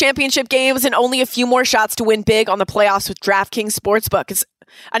 conference championship games, and only a few more shots to win big on the playoffs with DraftKings Sportsbook. It's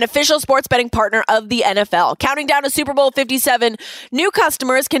an official sports betting partner of the NFL. Counting down to Super Bowl 57, new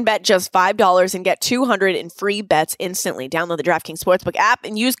customers can bet just $5 and get $200 in free bets instantly. Download the DraftKings Sportsbook app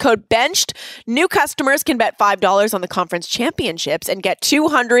and use code BENCHED. New customers can bet $5 on the conference championships and get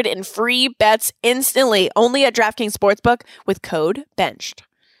 $200 in free bets instantly. Only at DraftKings Sportsbook with code BENCHED.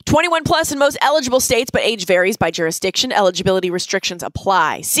 21 plus in most eligible states, but age varies by jurisdiction. Eligibility restrictions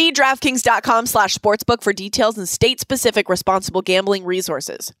apply. See DraftKings.com/sportsbook for details and state-specific responsible gambling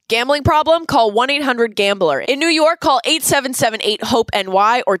resources. Gambling problem? Call 1-800-GAMBLER. In New York, call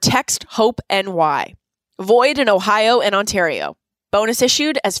 877-8-HOPE-NY or text HOPE-NY. Void in Ohio and Ontario. Bonus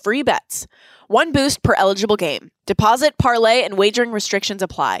issued as free bets. 1 boost per eligible game. Deposit, parlay, and wagering restrictions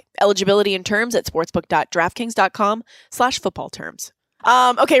apply. Eligibility and terms at sportsbook.draftkings.com/football terms.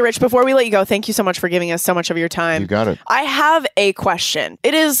 Okay, Rich, before we let you go, thank you so much for giving us so much of your time. You got it. I have a question.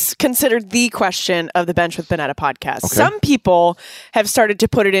 It is considered the question of the Bench with Bonetta podcast. Okay. Some people have started to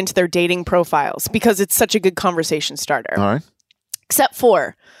put it into their dating profiles because it's such a good conversation starter. All right. Except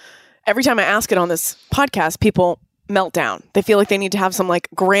for every time I ask it on this podcast, people melt down. They feel like they need to have some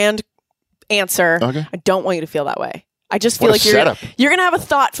grand answer. Okay. I don't want you to feel that way. I just feel like you're going to have a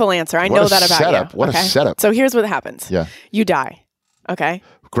thoughtful answer. I know that about you. What a setup. So here's what happens. Yeah. You die. Okay.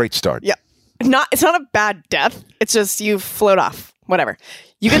 Great start. Yeah. It's not a bad death. It's just you float off. Whatever.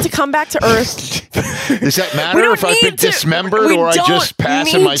 You get to come back to Earth. Does that matter if I've been dismembered or I just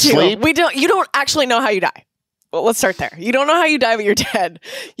pass in my sleep? You don't actually know how you die. Well, let's start there. You don't know how you die, but you're dead.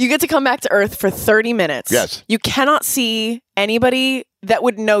 You get to come back to Earth for 30 minutes. Yes. You cannot see anybody that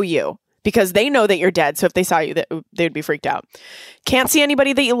would know you because they know that you're dead. So if they saw you, they would be freaked out. Can't see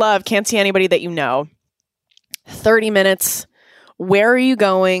anybody that you love. Can't see anybody that you know. 30 minutes. Where are you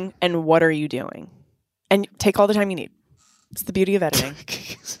going and what are you doing? And take all the time you need. It's the beauty of editing.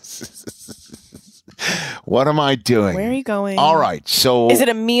 What am I doing? Where are you going? All right. So is it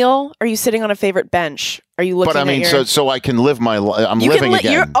a meal? Are you sitting on a favorite bench? Are you looking But I mean, at your... so I can live my life. I'm living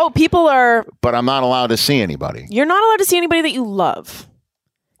again. People are... But I'm not allowed to see anybody. You're not allowed to see anybody that you love.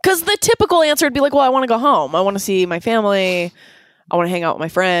 Because the typical answer would be like, well, I want to go home. I want to see my family. I want to hang out with my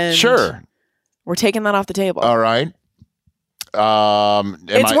friends. Sure. We're taking that off the table. All right.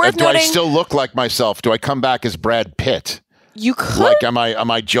 It's worth do noting... I still look like myself? Do I come back as Brad Pitt? You could. Like, am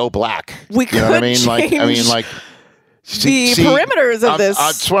I Joe Black? We could. You know what I mean? The perimeters of this.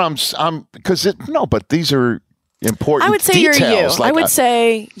 That's what I'm because but these are important. I would say details. you're you. Like, I would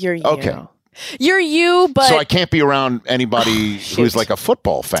say you're you. Okay. You're you, but so I can't be around anybody who's like a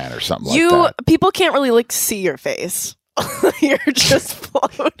football fan or something like that. People can't really like see your face. You're just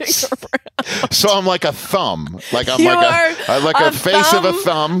floating around. So I'm like a thumb. Like I'm You like a face of a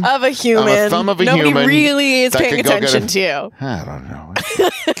thumb of a human. I'm a thumb of a Nobody human. Nobody really is that paying could go attention to you. I don't know.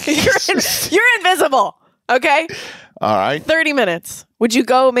 You're invisible. Okay. All right. 30 minutes. Would you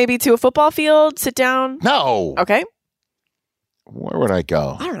go maybe to a football field, sit down? No. Okay. Where would I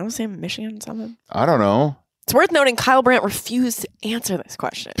go? I don't know. Say Michigan, something. I don't know. It's worth noting Kyle Brandt refused to answer this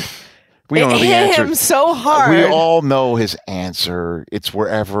question. We don't know the answer. It hit him so hard. We all know his answer. It's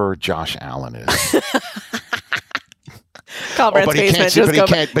wherever Josh Allen is. Kyle Brandt's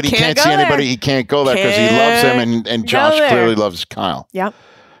basement. But he can't see anybody. He can't go there because he loves him, and Josh clearly loves Kyle. Yep.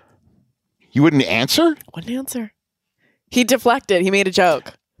 You wouldn't answer? Wouldn't answer. He deflected. He made a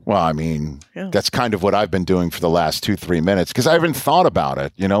joke. Well, I mean, that's kind of what I've been doing for the last 2-3 minutes because I haven't thought about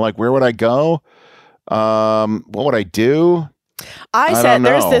it. You know, like where would I go? What would I do? I said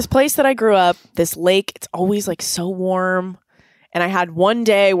there's this place that I grew up, this lake. It's always like so warm. And I had one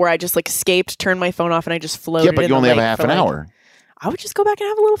day where I just like escaped, turned my phone off, and I just floated. Yeah, but you only have a half an hour. I would just go back and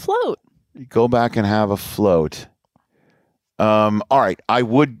have a little float. Go back and have a float. All right. I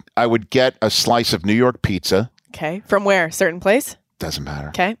would get a slice of New York pizza. Okay. From where? Certain place? Doesn't matter.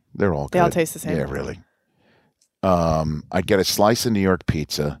 Okay. They're all good. They all taste the same. Yeah, really. I'd get a slice of New York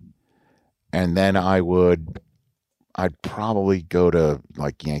pizza, and then I'd probably go to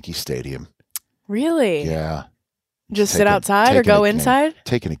like Yankee Stadium. Really? Yeah. Just sit outside or go inside?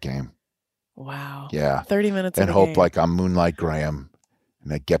 Taking a game. Wow. Yeah. 30 minutes and of hope game. like I'm Moonlight Graham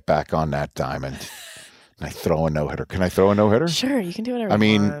and I get back on that diamond and I throw a no-hitter. Can I throw a no-hitter? Sure, you can do whatever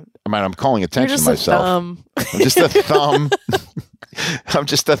you want. I'm calling attention to myself. I'm just a thumb. I'm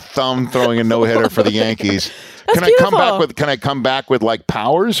just a thumb throwing a no-hitter for the Yankees. Can I come back with like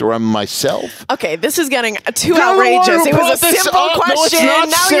powers or I'm myself? Okay, this is getting too outrageous. It was a simple question. No, it's not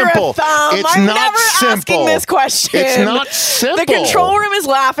now simple. You're a thumb. It's I'm not never simple. asking this question. It's not simple. The control room is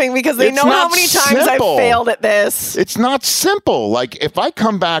laughing because they know how many times I've failed at this. It's not simple. Like if I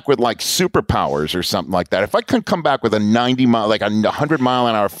come back with like superpowers or something like that, if I can come back with a 100 mile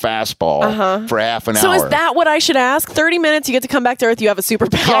an hour fastball for half an hour. So is that what I should ask? 30 minutes, you get to come back to Earth, you have a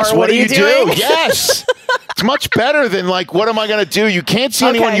superpower. Yes, what do you doing? do? Yes. It's much better than like, what am I going to do? You can't see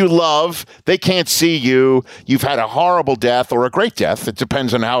anyone you love. They can't see you. You've had a horrible death or a great death. It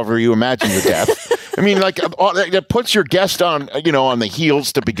depends on however you imagine your death. I mean, like it puts your guest on the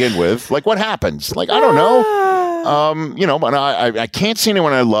heels to begin with. Like what happens? Like, I don't know. But I can't see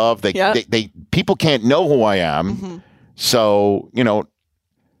anyone I love. People can't know who I am. Mm-hmm. So,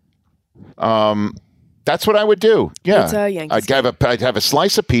 that's what I would do. Yeah. I'd have a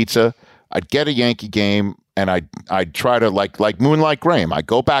slice of pizza. I'd get a Yankee game, and I'd try to like Moonlight Graham. I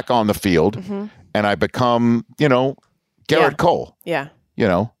go back on the field, and I become Garrett Cole. Yeah.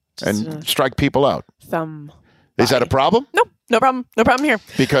 And strike people out. Thumb. Is that a problem? Nope. No problem. No problem here.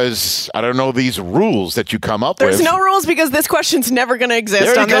 Because I don't know these rules that you come up with. There's no rules because this question's never going to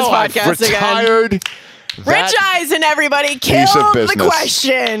exist on this podcast again. Rich Eisen, everybody, killed the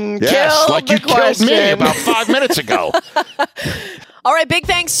question. Yes, like you killed me about 5 minutes ago. All right, big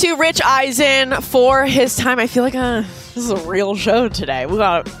thanks to Rich Eisen for his time. I feel like this is a real show today. We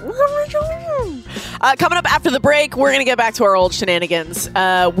got coming up after the break, we're going to get back to our old shenanigans.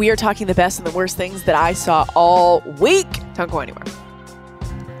 We are talking the best and the worst things that I saw all week. Don't go anywhere.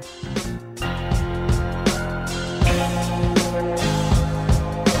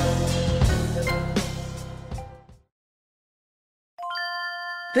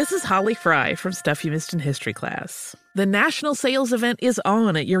 This is Holly Fry from Stuff You Missed in History class. The national sales event is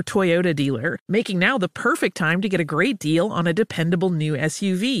on at your Toyota dealer, making now the perfect time to get a great deal on a dependable new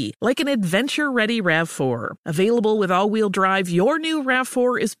SUV, like an adventure-ready RAV4. Available with all-wheel drive, your new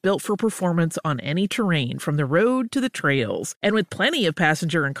RAV4 is built for performance on any terrain, from the road to the trails. And with plenty of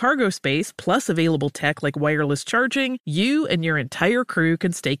passenger and cargo space, plus available tech like wireless charging, you and your entire crew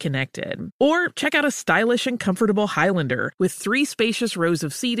can stay connected. Or check out a stylish and comfortable Highlander with 3 spacious rows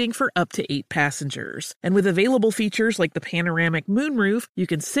of seating for up to 8 passengers. And with available features features like the panoramic moonroof, you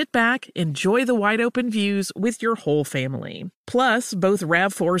can sit back, enjoy the wide open views with your whole family. Plus, both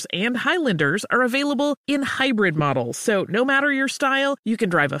RAV4s and Highlanders are available in hybrid models, so no matter your style, you can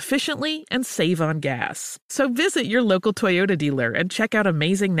drive efficiently and save on gas. So visit your local Toyota dealer and check out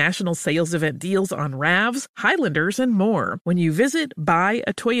amazing national sales event deals on RAVs, Highlanders, and more when you visit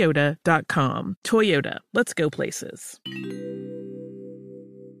buyatoyota.com. Toyota, let's go places.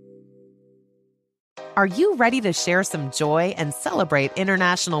 Are you ready to share some joy and celebrate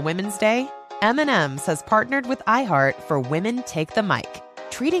International Women's Day? M&M's has partnered with iHeart for Women Take the Mic,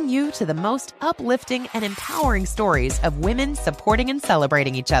 treating you to the most uplifting and empowering stories of women supporting and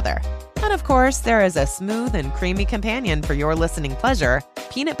celebrating each other. And of course, there is a smooth and creamy companion for your listening pleasure,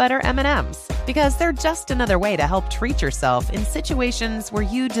 peanut butter M&M's, because they're just another way to help treat yourself in situations where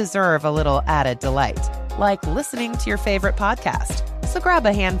you deserve a little added delight, like listening to your favorite podcast. So grab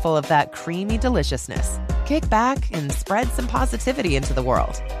a handful of that creamy deliciousness. Kick back and spread some positivity into the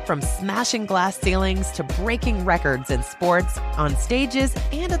world. From smashing glass ceilings to breaking records in sports, on stages,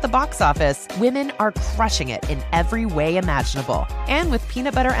 and at the box office, women are crushing it in every way imaginable. And with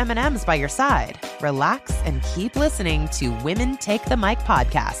peanut butter M&M's by your side, relax and keep listening to Women Take the Mic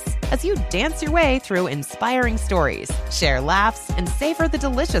podcasts as you dance your way through inspiring stories, share laughs, and savor the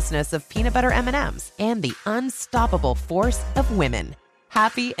deliciousness of peanut butter M&M's and the unstoppable force of women.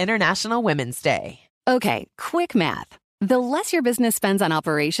 Happy International Women's Day. Okay, quick math. The less your business spends on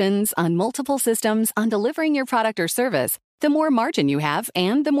operations, on multiple systems, on delivering your product or service, the more margin you have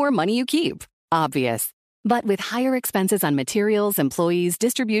and the more money you keep. Obvious. But with higher expenses on materials, employees,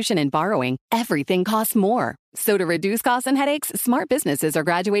 distribution, and borrowing, everything costs more. So to reduce costs and headaches, smart businesses are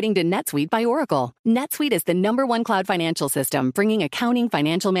graduating to NetSuite by Oracle. NetSuite is the #1 cloud financial system, bringing accounting,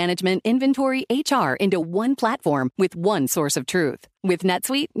 financial management, inventory, HR into one platform with one source of truth. With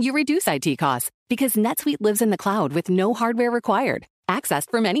NetSuite, you reduce IT costs because NetSuite lives in the cloud with no hardware required,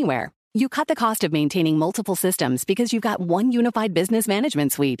 accessed from anywhere. You cut the cost of maintaining multiple systems because you've got one unified business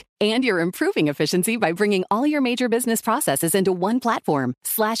management suite. And you're improving efficiency by bringing all your major business processes into one platform,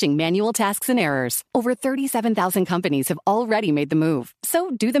 slashing manual tasks and errors. Over 37,000 companies have already made the move.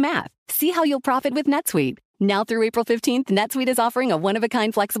 So do the math. See how you'll profit with NetSuite. Now through April 15th, NetSuite is offering a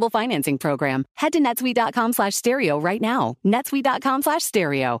one-of-a-kind flexible financing program. Head to netsuite.com/stereo right now.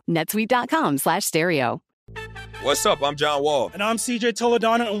 netsuite.com/stereo. netsuite.com/stereo. What's up? I'm John Wall. And I'm CJ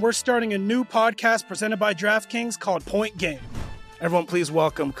Toledano, and we're starting a new podcast presented by DraftKings called Point Game. Everyone, please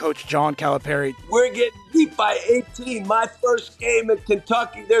welcome Coach John Calipari. We're getting beat by 18. My first game in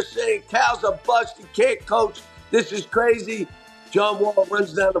Kentucky, they're saying Cal's a bust. He can't coach. This is crazy. John Wall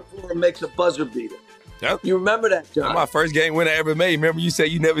runs down the floor and makes a buzzer beater. Yep. You remember that, John? That's my first game winner I ever made. Remember you said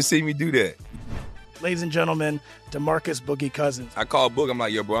you never see me do that. Ladies and gentlemen, DeMarcus Boogie Cousins. I called Boog. I'm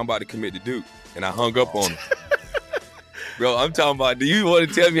like, yo, bro, I'm about to commit to Duke. And I hung up on him. Bro, I'm talking about, do you want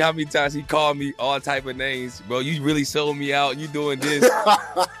to tell me how many times he called me all type of names? Bro, you really sold me out. You doing this.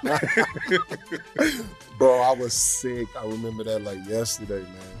 Bro, I was sick. I remember that like yesterday,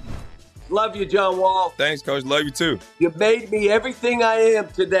 man. Love you, John Wall. Thanks, Coach. Love you, too. You made me everything I am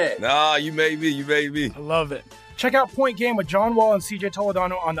today. Nah, you made me. You made me. I love it. Check out Point Game with John Wall and CJ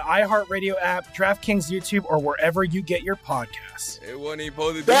Toledano on the iHeartRadio app, DraftKings YouTube, or wherever you get your podcasts. It wasn't even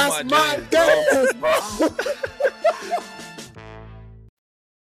supposed to be That's my dance, bro.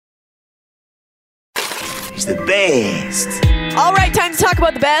 It's the best. All right, time to talk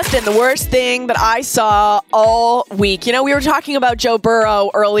about the best and the worst thing that I saw all week. You know, we were talking about Joe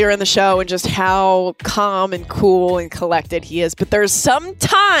Burrow earlier in the show and just how calm and cool and collected he is. But there's some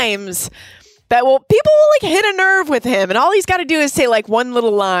times that people will like hit a nerve with him, and all he's got to do is say like one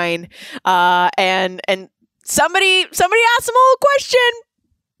little line, and somebody asked him a little question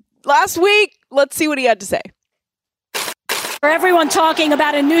last week. Let's see what he had to say. For everyone talking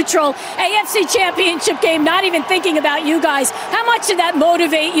about a neutral AFC Championship game, not even thinking about you guys, how much did that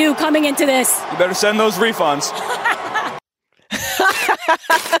motivate you coming into this? You better send those refunds.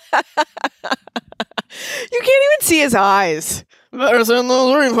 You can't even see his eyes. Better send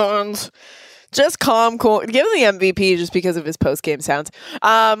those refunds. Just calm, cool. Give him the MVP just because of his post-game sounds.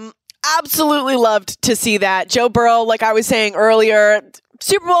 Absolutely loved to see that. Joe Burrow, like I was saying earlier,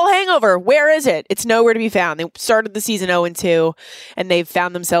 Super Bowl hangover. Where is it? It's nowhere to be found. They started the season 0-2, and they've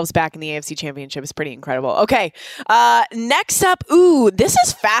found themselves back in the AFC Championship. It's pretty incredible. Okay, next up, this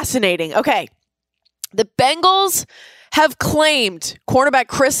is fascinating. Okay, the Bengals have claimed cornerback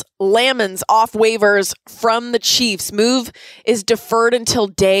Chris Lamons off waivers from the Chiefs. Move is deferred until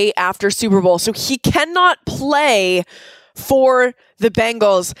day after Super Bowl, so he cannot play for the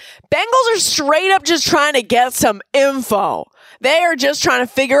Bengals. Bengals are straight up just trying to get some info. They are just trying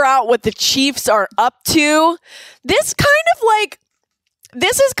to figure out what the Chiefs are up to. This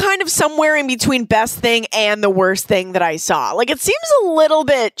is kind of somewhere in between best thing and the worst thing that I saw. Like, it seems a little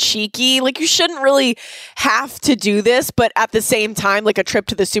bit cheeky. Like, you shouldn't really have to do this, but at the same time, like, a trip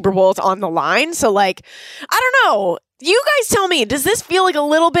to the Super Bowl is on the line. So, like, I don't know. You guys tell me, does this feel like a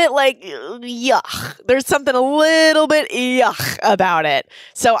little bit like yuck? There's something a little bit yuck about it.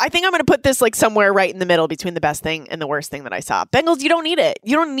 So I think I'm going to put this like somewhere right in the middle between the best thing and the worst thing that I saw. Bengals, you don't need it.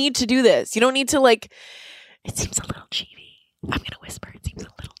 You don't need to do this. You don't need to like, it seems a little cheaty. I'm going to whisper, it seems a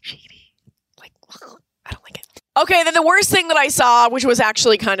little cheaty. Like, I don't like it. Okay, then the worst thing that I saw, which was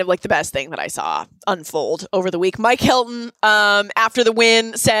actually kind of like the best thing that I saw unfold over the week. Mike Hilton, after the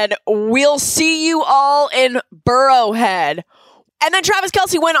win, said, "We'll see you all in Burrowhead." And then Travis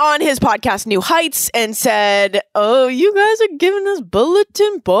Kelce went on his podcast, New Heights, and said, "Oh, you guys are giving us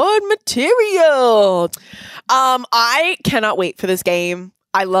bulletin board material." I cannot wait for this game.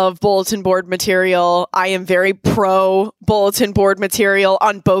 I love bulletin board material. I am very pro bulletin board material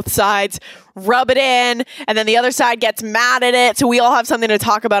on both sides. Rub it in, and then the other side gets mad at it. So we all have something to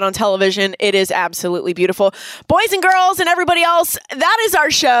talk about on television. It is absolutely beautiful. Boys and girls and everybody else, that is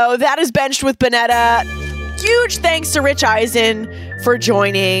our show. That is Benched with Bonetta. Huge thanks to Rich Eisen for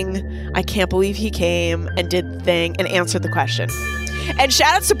joining. I can't believe he came and did the thing and answered the question. And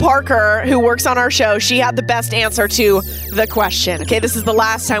shout out to Parker, who works on our show. She had the best answer to the question. Okay, this is the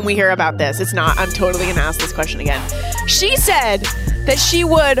last time we hear about this. It's not. I'm totally going to ask this question again. She said that she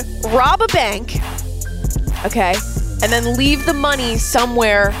would rob a bank, okay, and then leave the money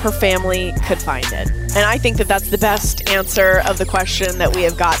somewhere her family could find it. And I think that that's the best answer of the question that we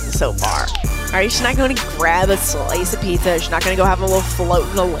have gotten so far. All right, she's not going to grab a slice of pizza. She's not going to go have a little float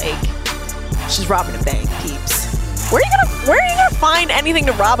in the lake. She's robbing a bank, peeps. Where are you gonna find anything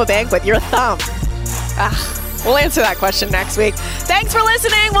to rob a bank with? Your thumb. We'll answer that question next week. Thanks for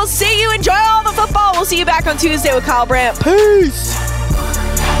listening. We'll see you. Enjoy all the football. We'll see you back on Tuesday with Kyle Brandt. Peace.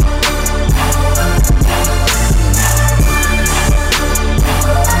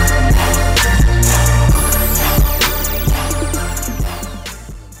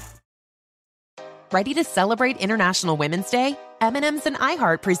 Ready to celebrate International Women's Day? M&M's and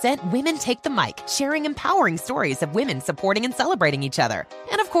iHeart present Women Take the Mic, sharing empowering stories of women supporting and celebrating each other.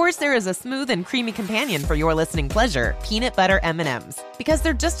 And of course, there is a smooth and creamy companion for your listening pleasure, peanut butter M&M's. Because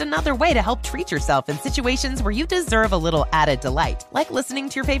they're just another way to help treat yourself in situations where you deserve a little added delight, like listening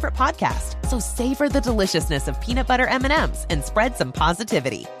to your favorite podcast. So savor the deliciousness of peanut butter M&M's and spread some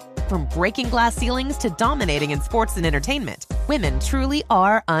positivity. From breaking glass ceilings to dominating in sports and entertainment, women truly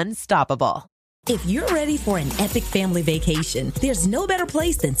are unstoppable. If you're ready for an epic family vacation, there's no better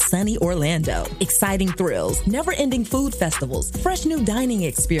place than sunny Orlando. Exciting thrills, never-ending food festivals, fresh new dining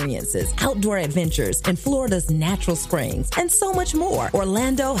experiences, outdoor adventures, and Florida's natural springs, and so much more.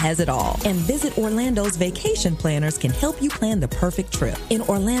 Orlando has it all. And Visit Orlando's vacation planners can help you plan the perfect trip. In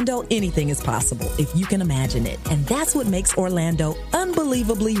Orlando, anything is possible if you can imagine it. And that's what makes Orlando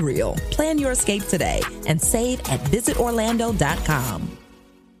unbelievably real. Plan your escape today and save at visitorlando.com.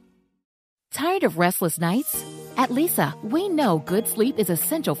 Tired of restless nights? At Leesa, we know good sleep is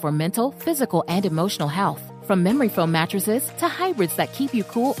essential for mental, physical, and emotional health. From memory foam mattresses to hybrids that keep you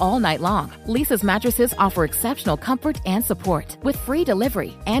cool all night long, Leesa's mattresses offer exceptional comfort and support with free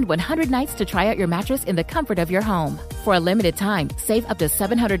delivery and 100 nights to try out your mattress in the comfort of your home. For a limited time, save up to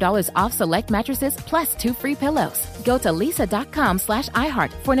 $700 off select mattresses plus 2 free pillows. Go to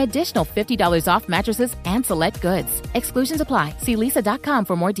leesa.com/iHeart for an additional $50 off mattresses and select goods. Exclusions apply. See leesa.com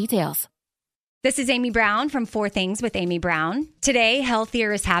for more details. This is Amy Brown from 4 Things with Amy Brown. Today,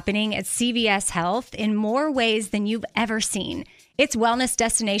 Healthier is happening at CVS Health in more ways than you've ever seen. It's wellness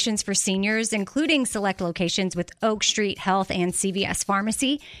destinations for seniors, including select locations with Oak Street Health and CVS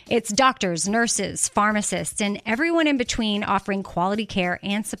Pharmacy. It's doctors, nurses, pharmacists, and everyone in between offering quality care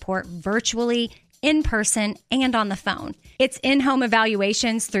and support virtually, in person, and on the phone. It's in-home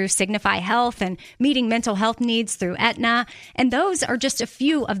evaluations through Signify Health and meeting mental health needs through Aetna. And those are just a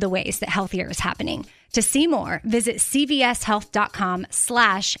few of the ways that Healthier is happening. To see more, visit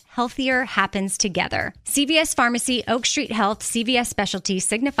cvshealth.com/healthier happens together. CVS Pharmacy, Oak Street Health, CVS Specialty,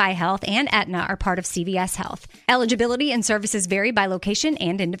 Signify Health, and Aetna are part of CVS Health. Eligibility and services vary by location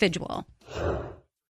and individual.